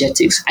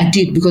apologetics. I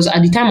did, because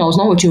at the time I was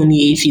not watching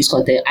only atheist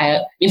content.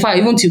 In fact,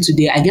 even till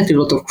today, I get a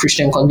lot of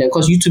Christian content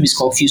because YouTube is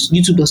confused.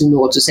 YouTube doesn't know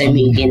what to send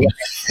me again.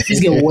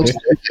 Please get watch.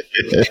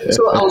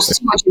 So I was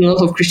still watching a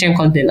lot of Christian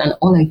content, and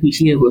all I could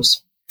hear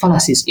was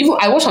fallacies. Even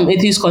I watch some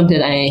atheist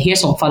content and I hear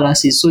some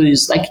fallacies. So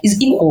it's like,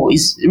 it's equal.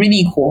 It's really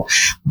equal.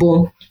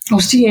 But I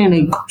was still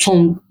hearing like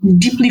some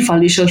deeply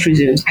fallacious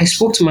reasons. I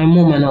spoke to my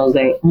mom and I was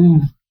like,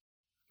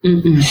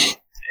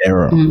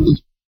 error.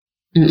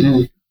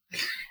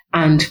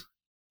 And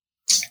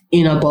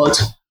in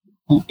about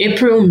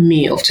April,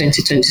 May of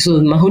 2020,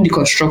 so my whole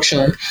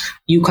deconstruction,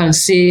 you can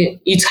say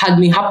it had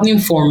been happening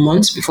for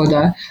months before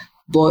that,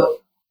 but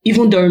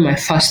even during my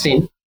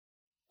fasting,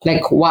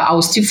 like while I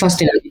was still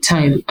fasting at the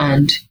time,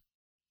 and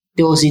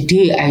there was a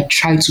day I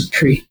tried to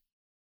pray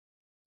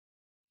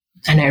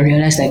and I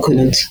realized I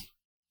couldn't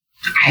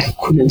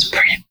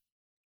pray.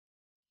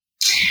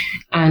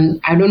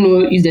 And I don't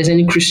know if there's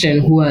any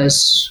Christian who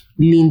has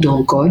leaned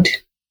on God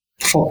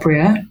for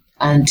prayer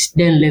and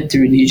then left the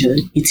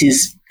religion. It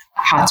is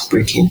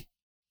heartbreaking.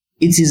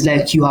 It is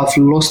like you have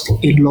lost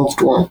a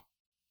loved one.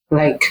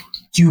 Like,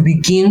 you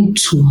begin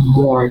to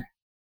mourn.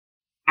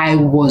 I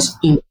was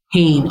in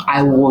pain.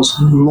 I was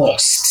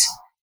lost.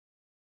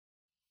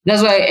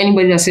 That's why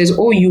anybody that says,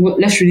 oh, you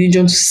left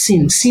religion to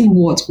sin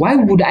what? Why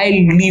would I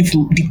leave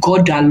the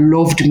God that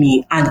loved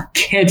me and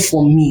cared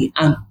for me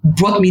and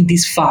brought me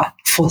this far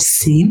for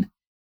sin?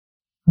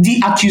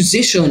 The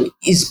accusation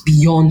is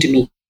beyond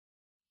me.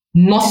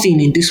 nothing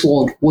in this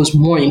world was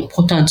more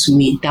important to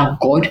me than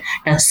God,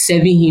 than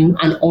serving Him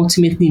and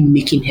ultimately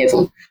making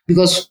heaven.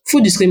 Because,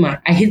 full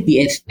disclaimer, I hate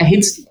the earth, I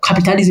hate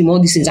capitalism, all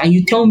these things. And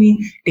you tell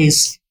me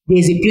there's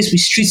a place with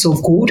streets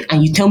of gold,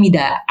 and you tell me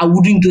that I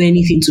wouldn't do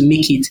anything to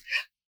make it.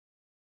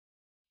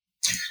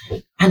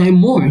 And I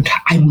mourned.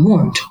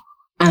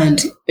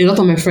 And a lot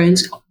of my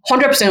friends,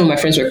 100% of my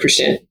friends were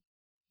Christian.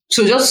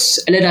 So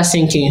just let that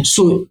sink in.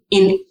 So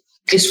in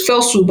a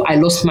fell swoop, I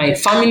lost my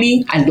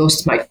family, I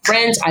lost my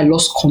friends, I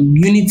lost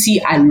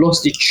community, I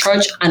lost the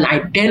church, and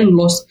I then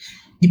lost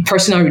the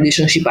personal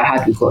relationship I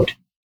had with God.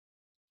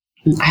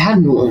 I had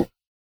no one,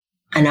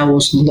 and I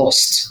was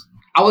lost.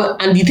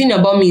 And the thing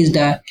about me is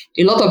that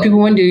a lot of people,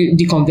 when they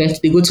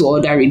deconvert, they go to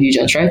other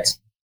religions, right?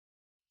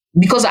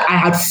 Because I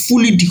had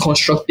fully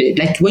deconstructed.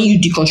 Like, when you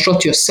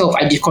deconstruct yourself,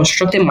 I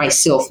deconstructed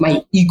myself,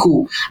 my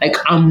ego. Like,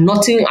 I'm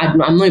nothing, I'm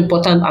not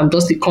important. I'm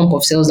just a clump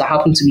of cells that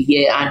happen to be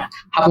here and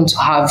happen to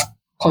have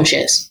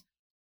conscience.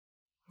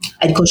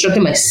 I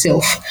deconstructed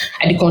myself.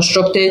 I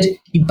deconstructed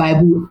the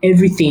Bible,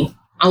 everything.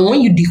 And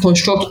when you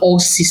deconstruct all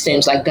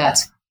systems like that,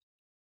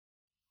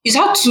 it's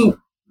hard to,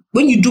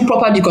 when you do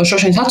proper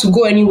deconstruction, it's hard to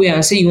go anywhere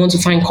and say you want to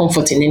find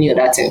comfort in any of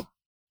that thing.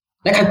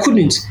 Like, I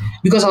couldn't,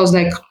 because I was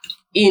like,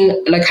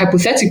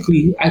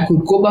 hypothetically, I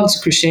could go back to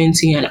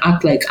Christianity and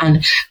act like,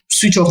 and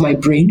switch off my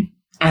brain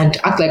and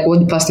act like what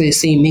the pastor is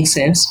saying makes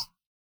sense.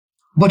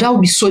 But that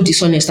would be so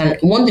dishonest. And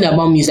one thing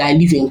about me is that I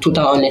live in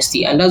total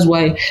honesty. And that's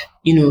why,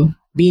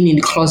 being in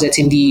the closet,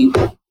 in the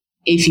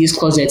atheist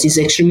closet, is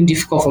extremely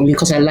difficult for me,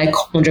 because I like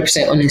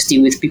 100% honesty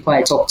with people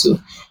I talk to.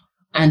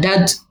 And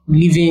that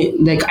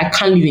I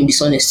can't live in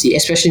dishonesty,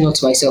 especially not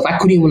to myself. I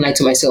couldn't even lie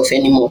to myself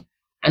anymore.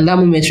 And that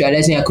moment,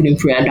 realizing I couldn't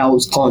pray, and I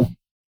was gone.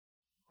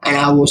 And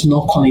I was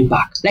not coming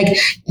back. Like,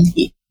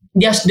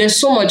 there's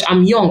so much.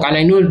 I'm young, and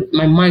I know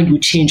my mind will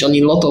change on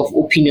a lot of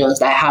opinions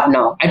that I have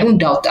now. I don't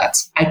doubt that.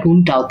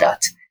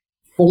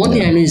 But one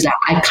thing I know is that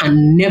I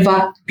can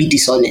never be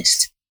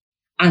dishonest.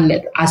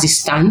 And as it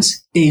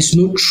stands, there is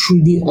no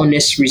truly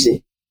honest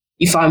reason.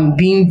 If I'm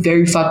being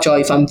very factual,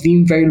 if I'm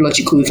being very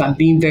logical, if I'm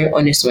being very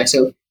honest to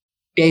myself,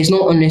 there is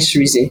no honest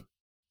reason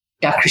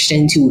that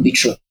Christianity will be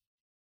true.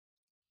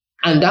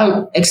 And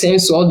that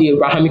extends to all the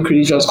Abrahamic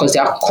religions, because they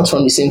are cut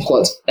from the same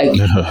cloth, like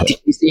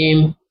the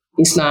same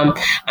Islam.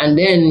 And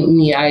then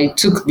I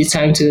took the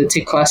time to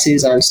take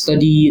classes and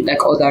study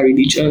like other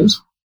religions,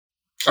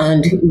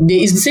 and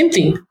it's the same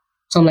thing.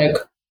 So I'm like,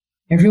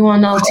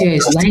 everyone out here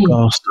is lying.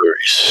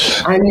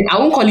 I mean, I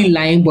won't call it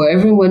lying, but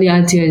everybody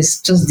out here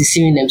is just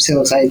deceiving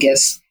themselves, I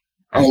guess.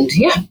 And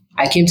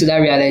I came to that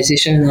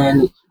realization,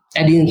 and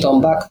I didn't turn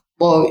back.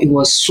 But it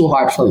was so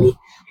hard for me.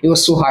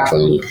 That's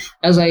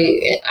why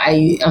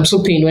I'm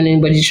so pained when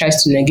anybody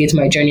tries to negate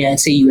my journey and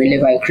say you were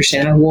never a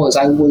Christian. I was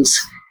a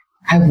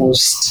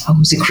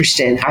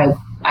Christian. I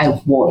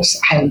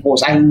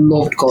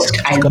loved God.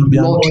 It can be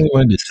annoying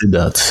when they say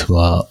that.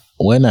 Wow.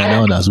 When I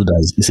now understood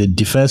that it's a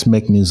defense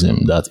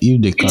mechanism, that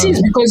if they can't, it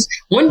is, because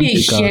when they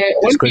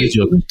discredit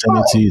your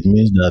Christianity, it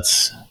means that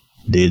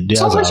they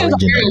some Christians are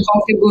very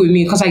uncomfortable with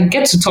me, because I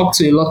get to talk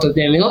to a lot of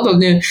them. A lot of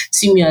them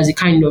see me as a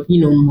kind of,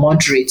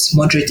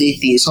 moderate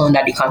atheist, someone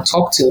that they can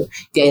talk to.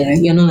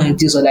 You're not like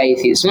these other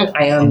atheists.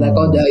 I am like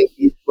other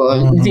atheists,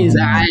 but the thing is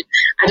that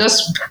I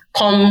just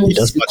come with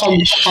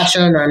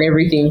passion and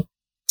everything.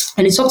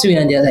 And they talk to me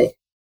and they're like,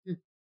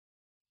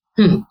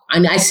 And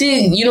I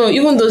see,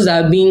 even those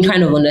that are being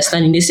kind of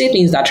understanding, they say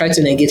things that try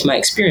to negate my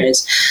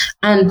experience.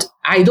 And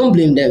I don't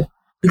blame them.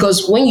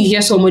 Because when you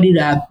hear somebody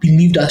that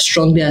believed as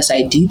strongly as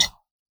I did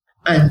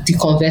and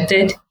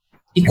deconverted,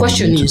 the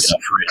question is,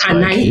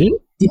 can I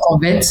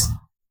deconvert?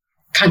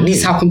 Can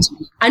this happen to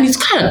me? And it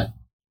can.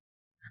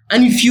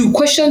 And if you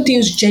question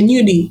things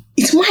genuinely,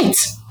 it might.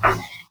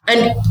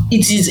 And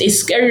it is a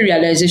scary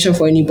realization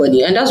for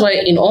anybody. And that's why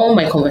in all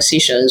my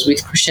conversations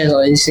with Christians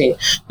or anything,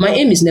 my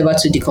aim is never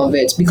to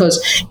deconvert,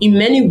 because in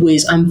many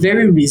ways, I'm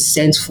very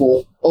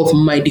resentful of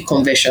my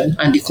deconversion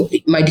and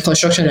my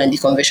deconstruction and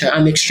deconversion.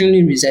 I'm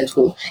extremely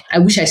resentful. I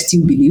wish I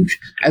still believed.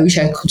 I wish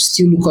I could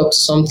still look up to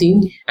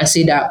something and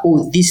say that,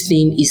 this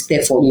thing is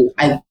there for me.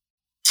 I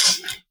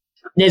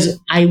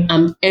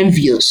am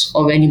envious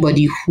of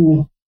anybody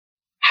who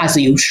has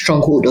a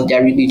stronghold of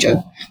their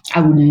religion.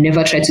 I would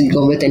never try to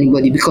convert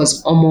anybody,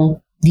 because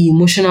the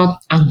emotional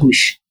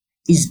anguish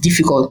is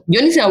difficult. The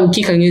only thing I would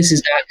kick against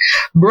is that,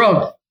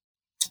 bro,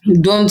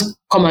 don't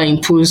come and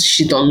impose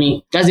shit on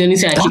me. That's the only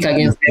thing I kick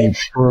against.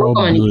 Don't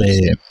come and impose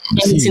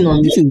anything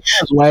on me.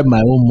 That's why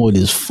my own mode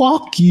is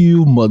fuck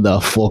you,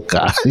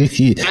 motherfucker.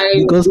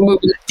 Because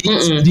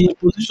the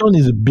imposition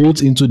is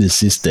built into the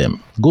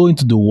system. Go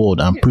into the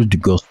world and preach the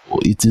gospel.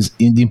 It is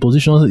in the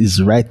imposition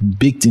is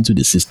baked into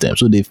the system.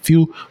 So they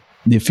feel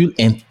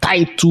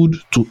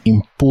entitled to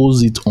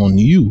impose it on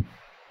you.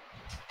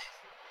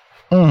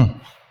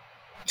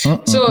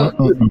 So,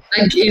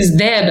 it's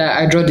there that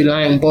I draw the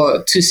line.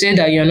 But to say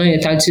that you're not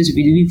entitled to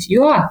believe,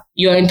 you are.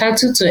 You're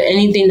entitled to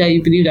anything that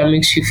you believe that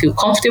makes you feel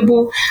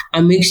comfortable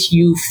and makes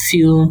you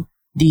feel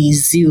the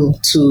zeal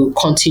to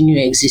continue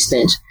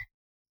existence.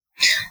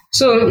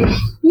 So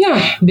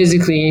yeah,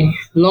 basically,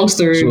 long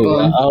story, So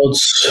but out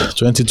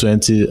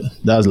 2020,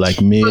 that's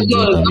like May,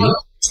 June, Abi.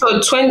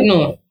 so 20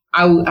 no,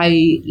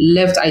 I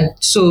left. I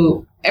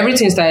so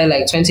everything started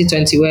like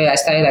 2020 where I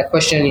started like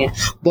questioning,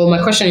 but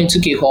my questioning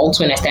took a halt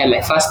when I started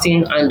my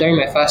fasting, and during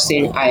my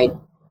fasting,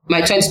 my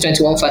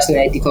 2021 fasting,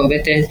 I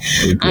deconverted,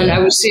 and I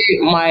Okay. would say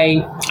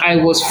I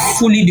was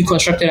fully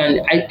deconstructed,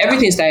 and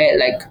everything started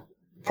like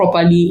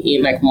properly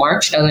in like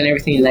March. That's when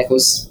everything like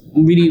was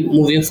really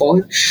moving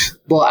forward.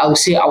 But I would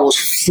say I was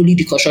fully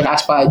deconstructed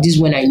as per this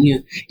when I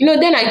knew.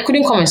 Then I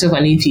couldn't call myself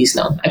an atheist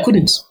now. I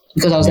couldn't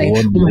because I was The like,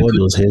 word, oh the my word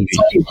god, was heavy. it's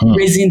such a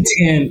brazen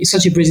term. It's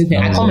such a brazen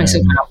term. I call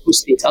myself an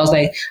apostate. I was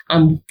like,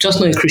 I'm just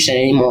not a Christian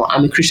anymore.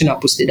 I'm a Christian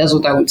apostate. That's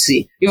what I would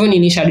say. Even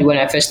initially when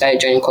I first started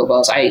joining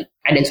Clubhouse, I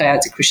identified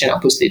as a Christian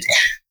apostate.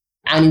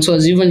 And it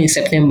was even in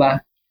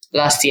September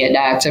last year that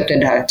I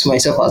accepted that to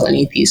myself as an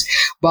atheist.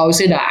 But I would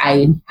say that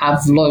I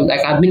have loved, like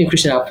I've been a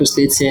Christian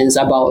apostate since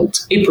about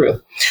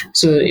April.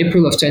 So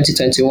April of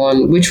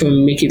 2021, which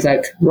will make it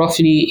like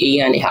roughly a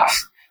year and a half.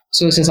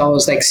 So since I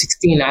was like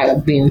 16, I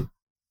have been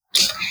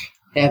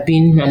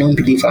an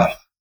unbeliever.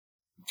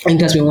 And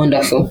it has been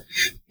wonderful.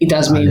 It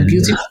has been Hallelujah.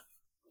 beautiful.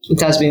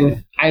 It has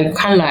been, I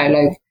can't lie,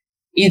 like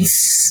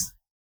it's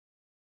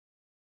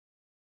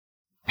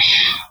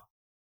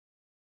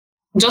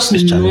just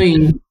It's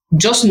challenging.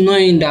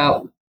 knowing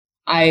that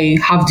I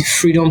have the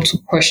freedom to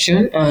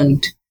question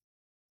and,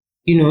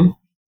 you know,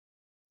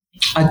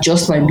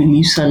 adjust my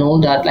beliefs and all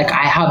that. Like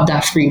I have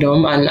that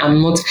freedom and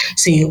I'm not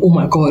saying, oh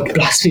my God,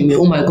 blasphemy,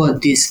 oh my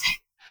God, this.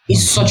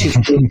 It's such a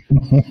freedom.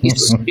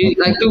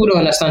 Like people don't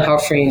understand how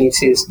freeing it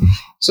is.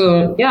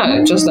 So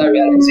yeah, just that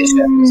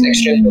realization is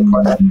extremely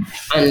important,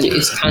 and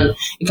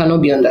it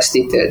cannot be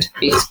understated.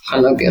 It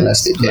cannot be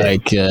understated.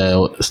 Like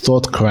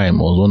thought crime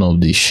was one of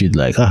the shit.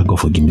 Like God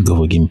forgive me, God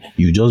forgive me.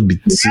 You just be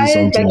seeing Right?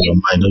 something in your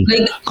mind.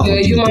 Like God you're a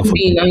forgive me, human God forgive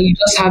being, me. and you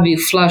just have a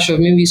flash of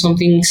maybe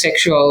something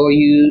sexual or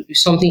you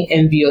something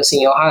envious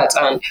in your heart,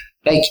 and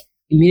like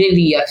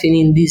immediately you're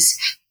feeling this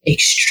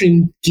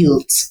extreme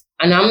guilt.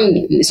 And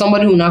I'm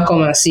somebody who now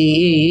come and say, hey,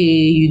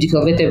 you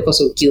deconverted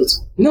because of guilt.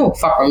 No,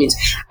 far from it.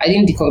 I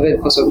didn't deconvert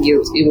because of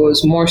guilt. It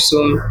was more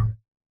so,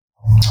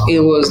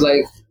 it was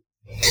like,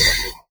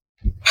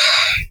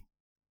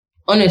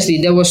 honestly,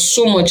 there was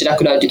so much that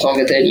could have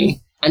deconverted me.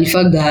 And the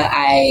fact that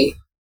I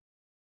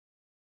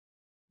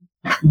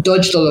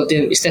dodged all of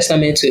them is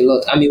testament to a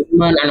lot. I'm a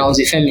woman and I was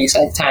a feminist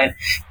at the time.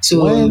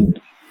 So When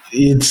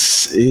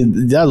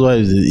that's why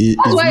that's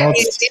it's why not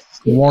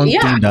one yeah.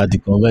 thing that the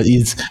convert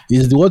is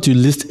what you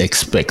least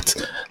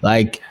expect.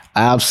 Like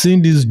I have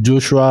seen this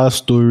Joshua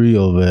story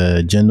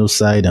of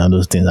genocide and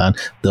those things, and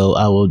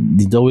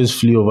it always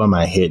flew over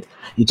my head.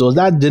 It was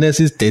that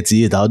Genesis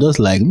 38. I was just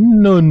like,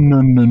 no,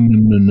 no, no, no,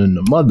 no, no,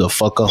 no,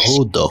 motherfucker,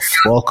 hold the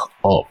fuck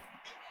up.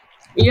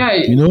 Yeah,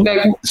 You know,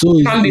 like so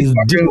can be it's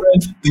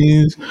different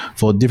things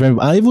for different,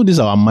 and even this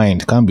our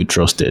mind can't be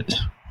trusted.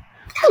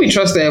 can be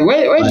trusted. Why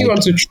do you Like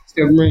want to trust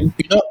your brain?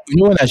 you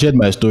know when I shared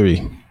my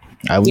story,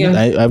 Yeah.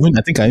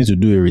 I think I need to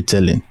do a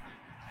retelling.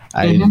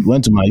 I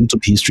went to my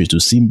YouTube history to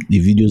see the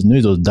videos. No,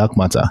 it was dark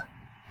matter.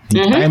 The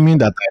timing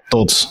that I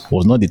thought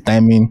was not the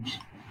timing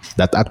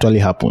that actually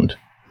happened.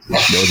 There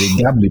was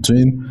a gap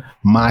between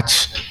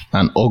March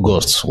and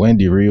August when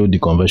the real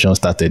deconversion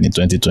started in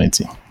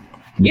 2020.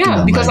 Looking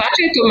Yeah, at because my I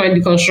actually thought my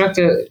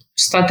deconstructor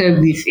started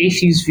with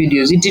atheist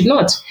videos. It did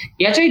not.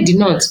 It actually did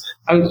not.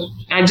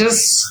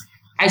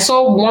 I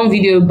saw one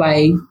video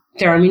by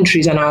Theremin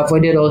Trees and I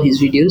avoided all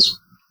his videos.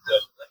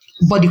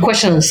 But the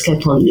questions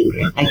kept on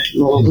lingering. Like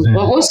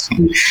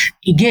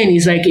again,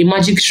 it's like a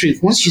magic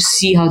trick. Once you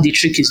see how the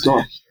trick is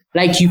done,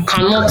 like you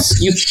cannot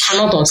unsee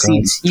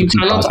it. You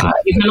cannot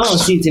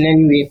unsee it in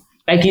any way.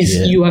 Like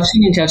you have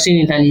seen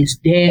it, and it's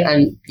there,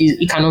 and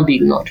it cannot be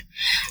ignored.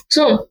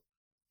 So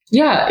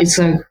yeah, it's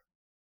like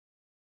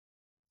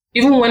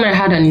even when I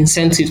had an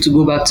incentive to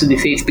go back to the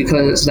faith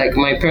because like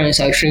my parents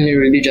are extremely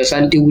religious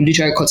and they would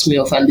literally cut me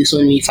off and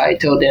disown me if I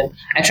tell them.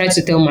 I tried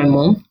to tell my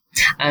mom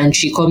and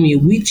she called me a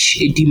witch,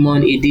 a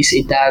demon, a this,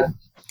 a that,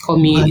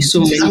 called me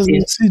so many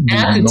things. And I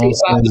had to take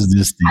back.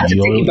 This thing. I had to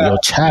take it back.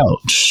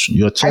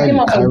 Your I came child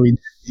out of, carried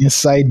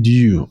inside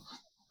you.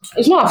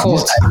 it's not her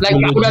This fault. Like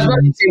I would have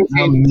done the same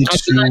now thing. I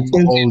makes would have done the you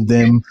same call thing.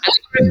 them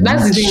And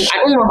that's the thing. I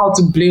don't know how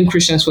to blame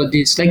Christians for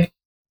this. Like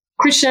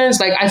Christians,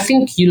 like I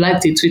think you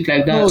liked a tweet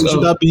like no, that. it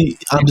should have been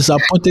I'm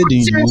disappointed in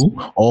Christians,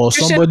 you or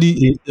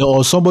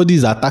Christians, somebody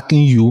is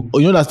attacking you.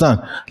 Or you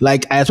understand?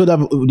 Like I told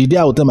them the day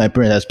I would tell my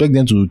parents, I expect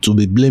them to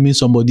be blaming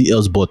somebody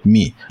else but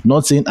me.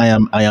 Not saying I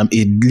am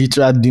a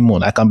literal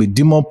demon. I can be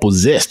demon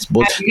possessed,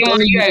 but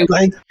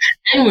like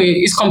anyway,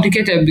 it's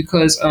complicated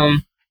because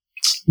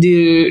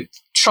the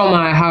trauma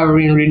I have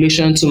in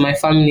relation to my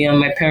family and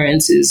my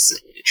parents is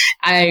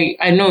I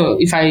know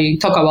if I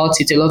talk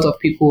about it, a lot of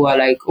people are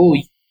like, oh,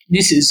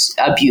 this is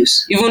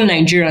abuse. Even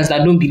Nigerians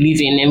that don't believe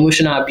in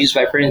emotional abuse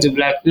by parents will be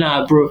like,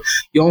 nah, bro,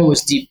 your own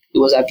was deep. It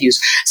was abuse.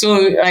 So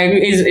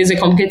it's a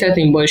complicated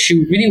thing, but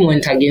she really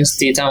went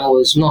against it and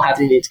was not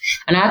having it.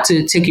 And I had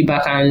to take it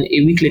back. And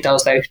a week later, I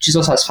was like,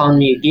 Jesus has found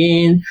me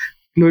again.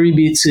 Glory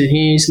be to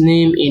his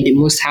name in the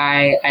Most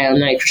High. I am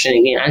not a Christian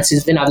again. And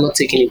since then, I've not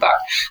taken it back.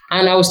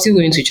 And I was still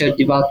going to church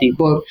devoutly.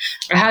 But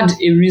I had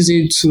a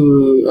reason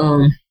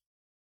to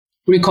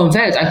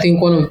reconvert. I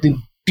think one of the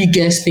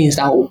biggest things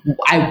that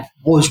I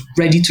was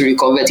ready to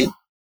reconvert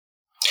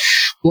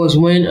was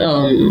when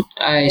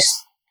I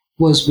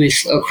was with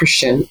a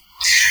Christian.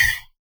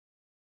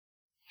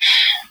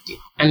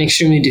 An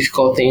extremely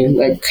difficult thing,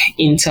 like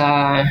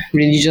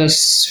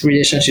inter-religious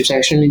relationships are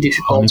extremely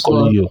difficult.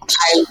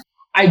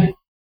 I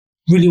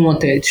really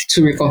wanted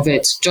to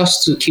reconvert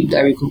just to keep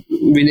that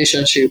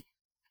relationship,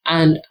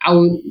 and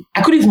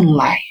I couldn't even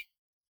lie.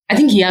 I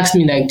think he asked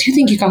me like, "Do you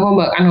think you can come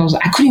back?" And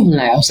I couldn't even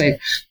lie. I was like,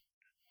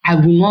 "I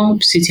will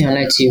not sit here and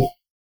lie to you.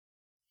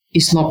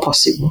 It's not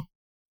possible.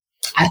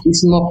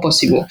 It's not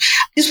possible.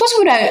 It's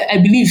possible that I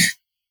believe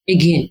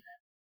again,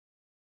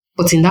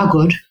 but in that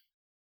God."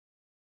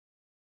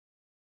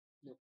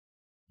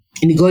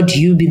 In the God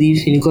you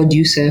believe, in the God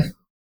you serve.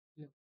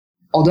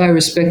 Although I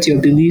respect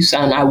your beliefs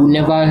and I will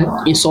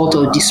never insult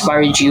or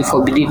disparage you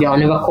for believing, I'll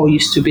never call you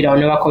stupid, I'll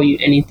never call you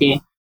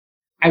anything.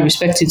 I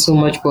respect it so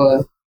much,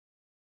 but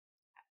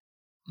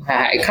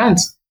I can't.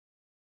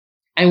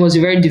 And it was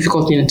a very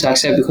difficult thing to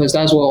accept because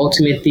that's what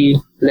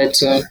ultimately led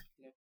to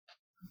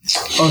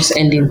us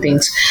ending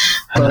things.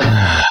 But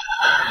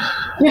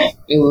yeah,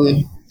 it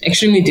was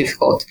extremely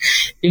difficult.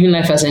 Living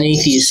life as an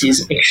atheist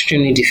is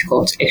extremely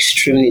difficult,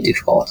 extremely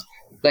difficult.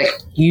 Like,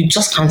 you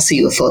just can't say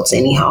your thoughts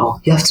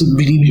anyhow. You have to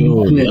really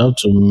you have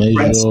to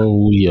measure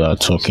who you are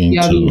talking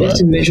to. You have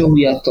to measure who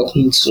you are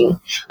talking to.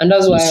 And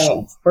that's why,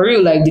 for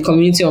real, like, the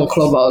community on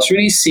Clubhouse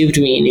really saved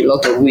me in a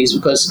lot of ways,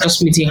 because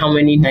just meeting how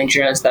many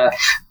Nigerians that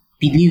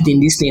believed in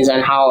these things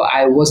and how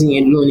I wasn't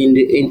alone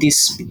in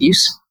these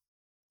beliefs.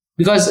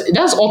 Because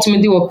that's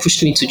ultimately what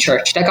pushed me to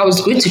church. Like, I was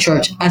going to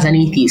church as an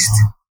atheist.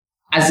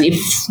 As a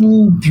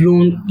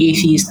full-blown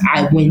atheist,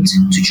 I went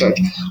to church.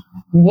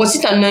 Was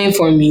it annoying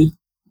for me?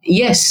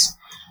 Yes.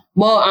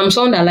 Well, I'm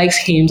someone that likes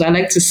hymns. I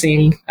like to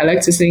sing. I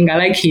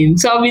like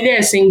hymns. So I'll be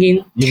there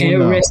singing,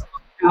 "Terrorist,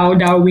 how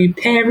that we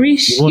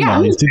perish." Even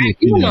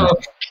now.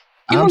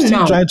 I'm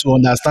still trying to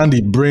understand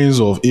the brains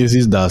of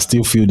atheists that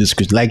still feel this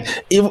Christian. Like,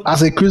 if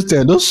as a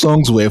Christian, those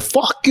songs were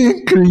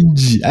fucking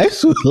cringy. I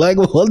feel like,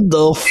 what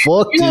the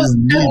fuck is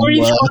this? I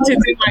already felt it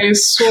in my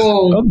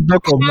soul. Not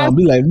back up now.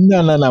 Be like,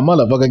 nah,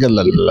 motherfucker, get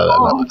la la la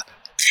la.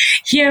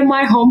 Hear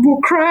my humble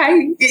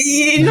cry.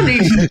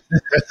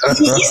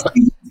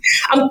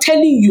 I'm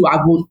telling you, I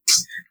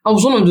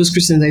was one of those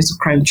Christians that used to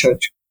cry in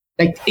church.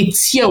 Like, a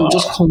tear would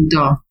just come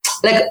down.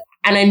 Like,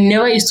 and I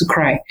never used to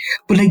cry,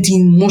 but like the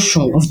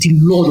emotion of the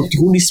Lord, of the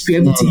Holy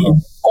Spirit, everything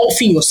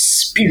engulfing your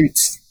spirit.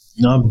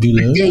 Not be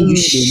like, then you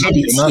shed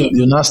it.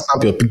 You not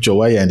snap your picture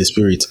while you're in the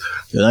spirit.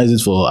 You not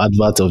use it for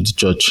advert of the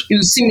church.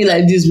 You see me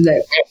like this, be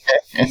like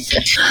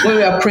when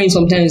we are praying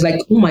sometimes,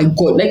 like, oh my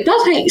God, like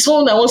that's like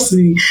someone that wants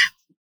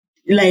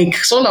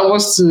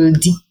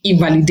to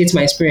invalidate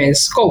my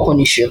experience. God will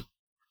punish you.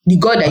 The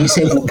God that you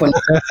serve will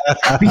punish you.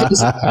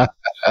 Because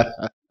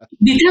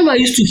the time I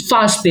used to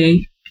fast,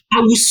 I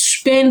would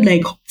spend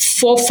like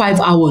 4-5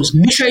 hours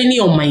literally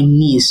on my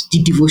knees,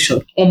 the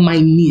devotion, on my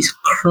knees,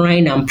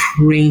 crying and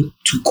praying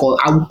to God.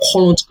 I would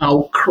call on to God, I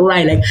would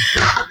cry like,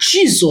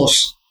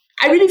 Jesus.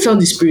 I really felt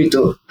the spirit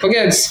though.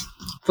 Forget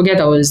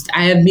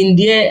I have been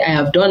there, I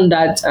have done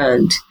that,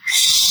 and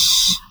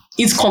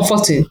it's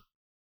comforting.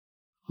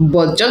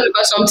 But just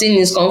because something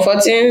is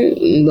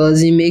comforting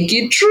doesn't make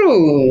it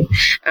true.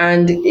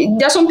 And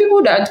there are some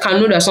people that can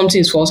know that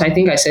something is false. I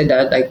think I said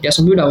that. Like, there are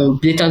some people that will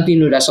blatantly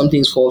know that something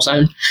is false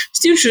and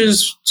still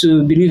choose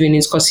to believe in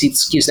it because it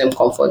gives them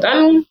comfort.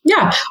 And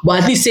yeah,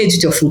 but at least say it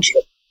with your full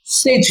chest.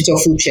 Say it with your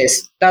full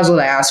chest. That's all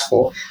I ask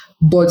for.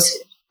 But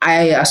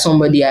I, as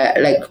somebody,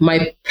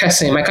 my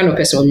kind of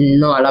person will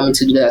not allow me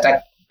to do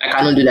that. I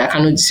cannot do that. I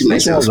cannot deceive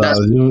myself.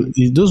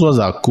 Those ones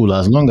are cool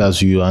as long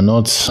as you are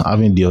not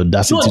having the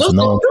audacity to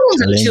now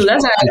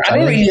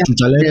challenge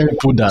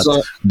people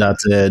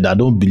that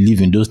don't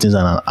believe in those things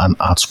and are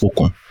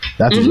outspoken.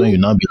 That is when you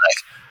now be like.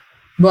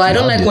 But I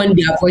don't like when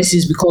their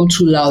voices become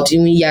too loud. I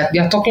mean,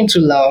 they're talking too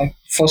loud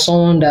for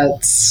someone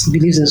that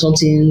believes in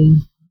something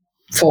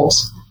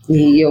false.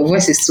 Your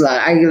voice is too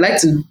loud. I like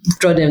to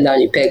draw them down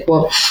a peg,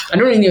 but I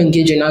don't really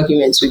engage in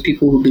arguments with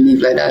people who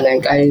believe like that.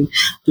 Like, I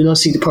do not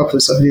see the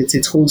purpose of it.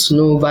 It holds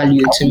no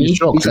value to me.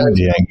 When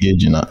they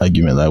engage in an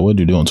argument, like, where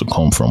do they want to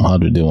come from? How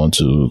do they want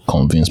to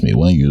convince me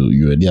when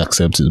you already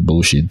accept his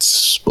bullshit?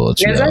 But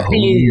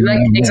exactly. Like,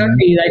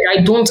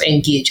 I don't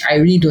engage. I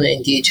really don't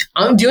engage.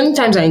 The only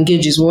times I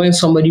engage is when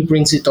somebody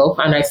brings it up,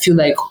 and I feel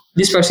like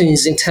this person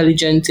is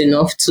intelligent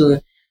enough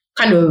to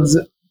kind of.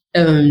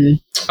 I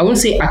wouldn't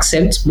say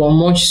accept, but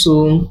much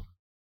so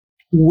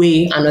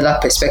weigh another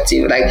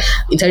perspective, like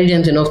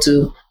intelligent enough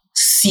to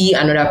see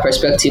another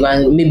perspective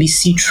and maybe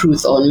see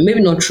truth, or maybe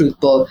not truth,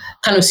 but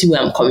kind of see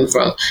where I'm coming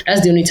from.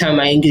 That's the only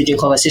time I engage in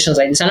conversations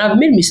like this. And I've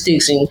made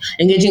mistakes in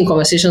engaging in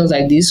conversations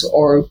like this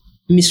or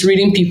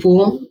misreading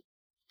people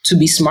to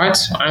be smart,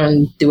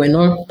 and they were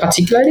not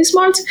particularly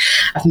smart.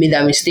 I've made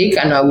that mistake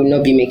and I will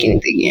not be making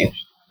it again.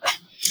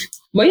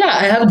 But yeah,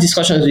 I have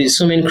discussions with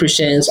so many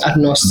Christians,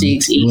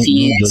 agnostics, Don't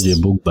atheists. judge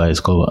a book by its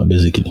cover,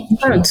 basically. You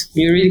can't.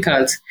 You really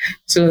can't.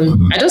 So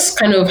I just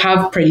kind of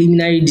have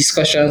preliminary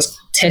discussions,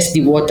 test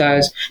the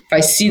waters. If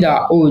I see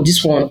that, oh,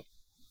 this one,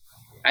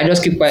 I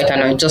just keep quiet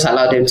and I just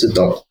allow them to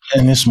talk.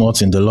 Any small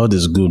thing, the Lord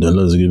is good. The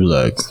Lord is good.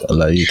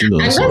 Like you think And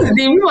that's also. the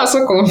thing, people are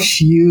so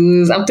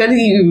confused. I'm telling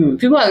you,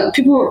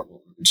 people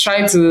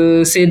try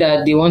to say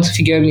that they want to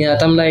figure me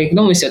out. I'm like,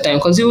 don't waste your time,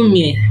 because even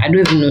me, I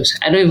don't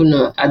even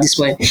know at this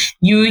point.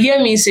 You hear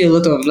me say a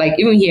lot of, like,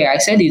 even here, I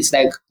said it's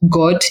like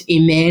God,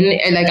 amen,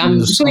 and like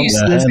I'm so used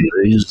to listening.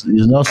 It's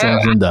not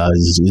something that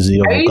is in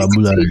your I really stick to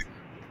vocabulary. it.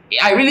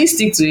 I really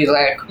stick to it.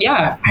 Like,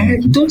 yeah,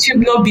 don't you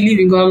not believe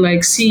in God? I'm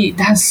like, see,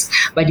 that's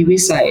by the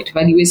wayside.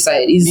 By the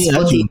wayside is Me, I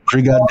had to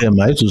trigger them.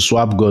 I had to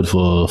swap God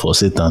for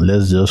Satan.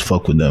 Let's just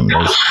fuck with them.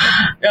 Like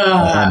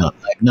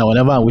now,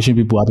 whenever I'm wishing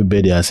people happy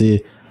birthday, I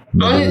say,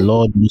 may the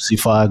Lord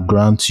Lucifer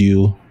grant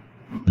you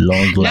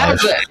long life.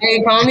 I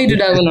can only do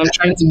that when I'm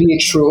trying to be a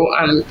troll.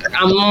 I'm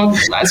not.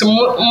 So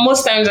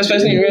most times,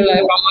 especially in real life,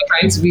 I'm not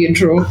trying to be a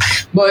troll.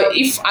 But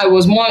if I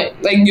was more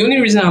like, the only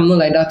reason I'm not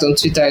like that on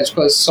Twitter is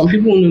because some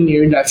people who know me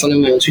really like follow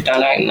me on Twitter,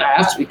 and I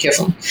have to be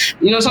careful.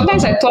 You know,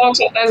 sometimes I talk,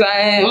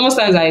 most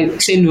times I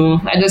say no.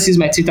 I just use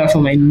my Twitter for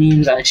my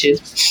memes and shit,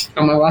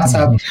 and my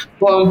WhatsApp.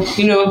 But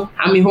you know,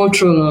 I'm a whole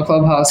troll on a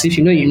Clubhouse. If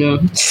you know, you know.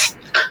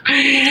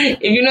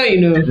 If you know,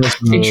 you know.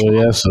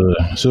 Yes,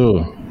 sir.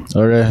 So,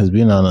 alright, it's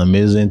been an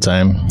amazing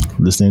time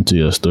listening to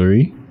your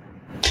story.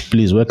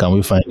 Please, where can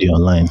we find you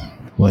online?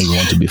 Where you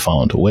want to be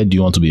found? Where do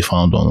you want to be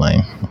found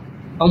online?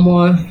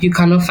 You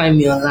cannot find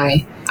me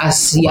online.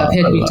 As you have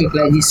heard me talk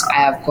like this, I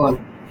have gone.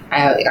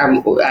 I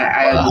am gone.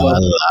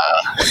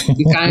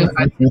 You can't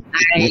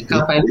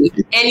find me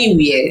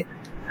anywhere.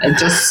 If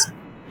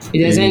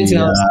there's anything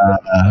else,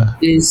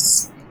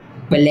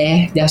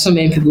 there are so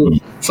many people.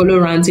 Follow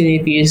Ranting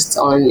Atheist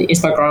on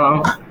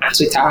Instagram and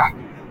Twitter,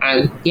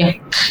 and yeah.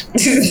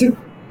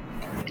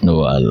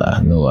 No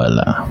Allah.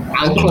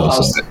 And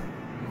Clubhouse.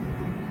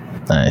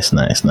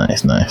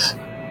 Nice.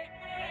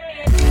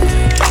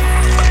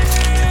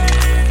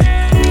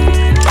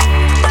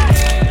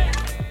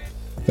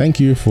 Thank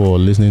you for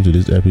listening to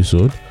this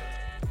episode.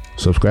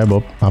 Subscribe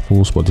up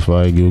Apple,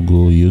 Spotify,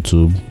 Google,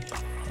 YouTube,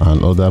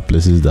 and other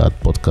places that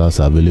podcasts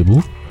are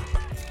available.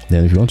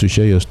 Then if you want to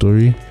share your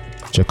story,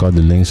 check out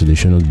the links in the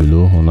show notes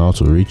below on how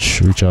to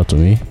reach out to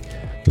me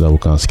so that we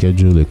can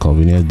schedule a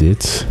convenient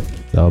date.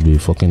 That would be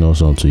fucking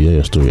awesome to hear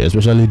your story,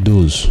 especially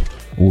those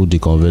who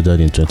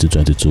deconverted in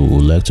 2022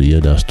 would like to hear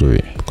that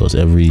story, because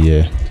every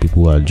year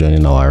people are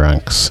joining our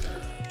ranks,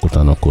 quote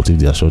unquote, if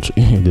there's such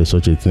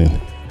a thing.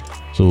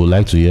 So we'd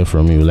like to hear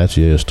from you. We'd like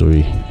to hear your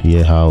story,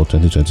 hear how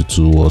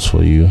 2022 was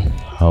for you,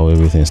 how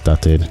everything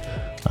started,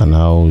 and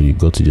how you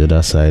got to the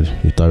other side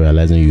without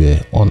realizing you were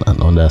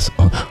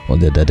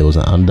that there was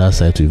an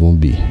underside to even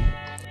be.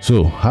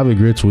 So have a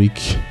great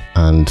week,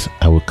 and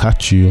I will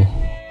catch you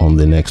on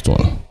the next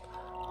one.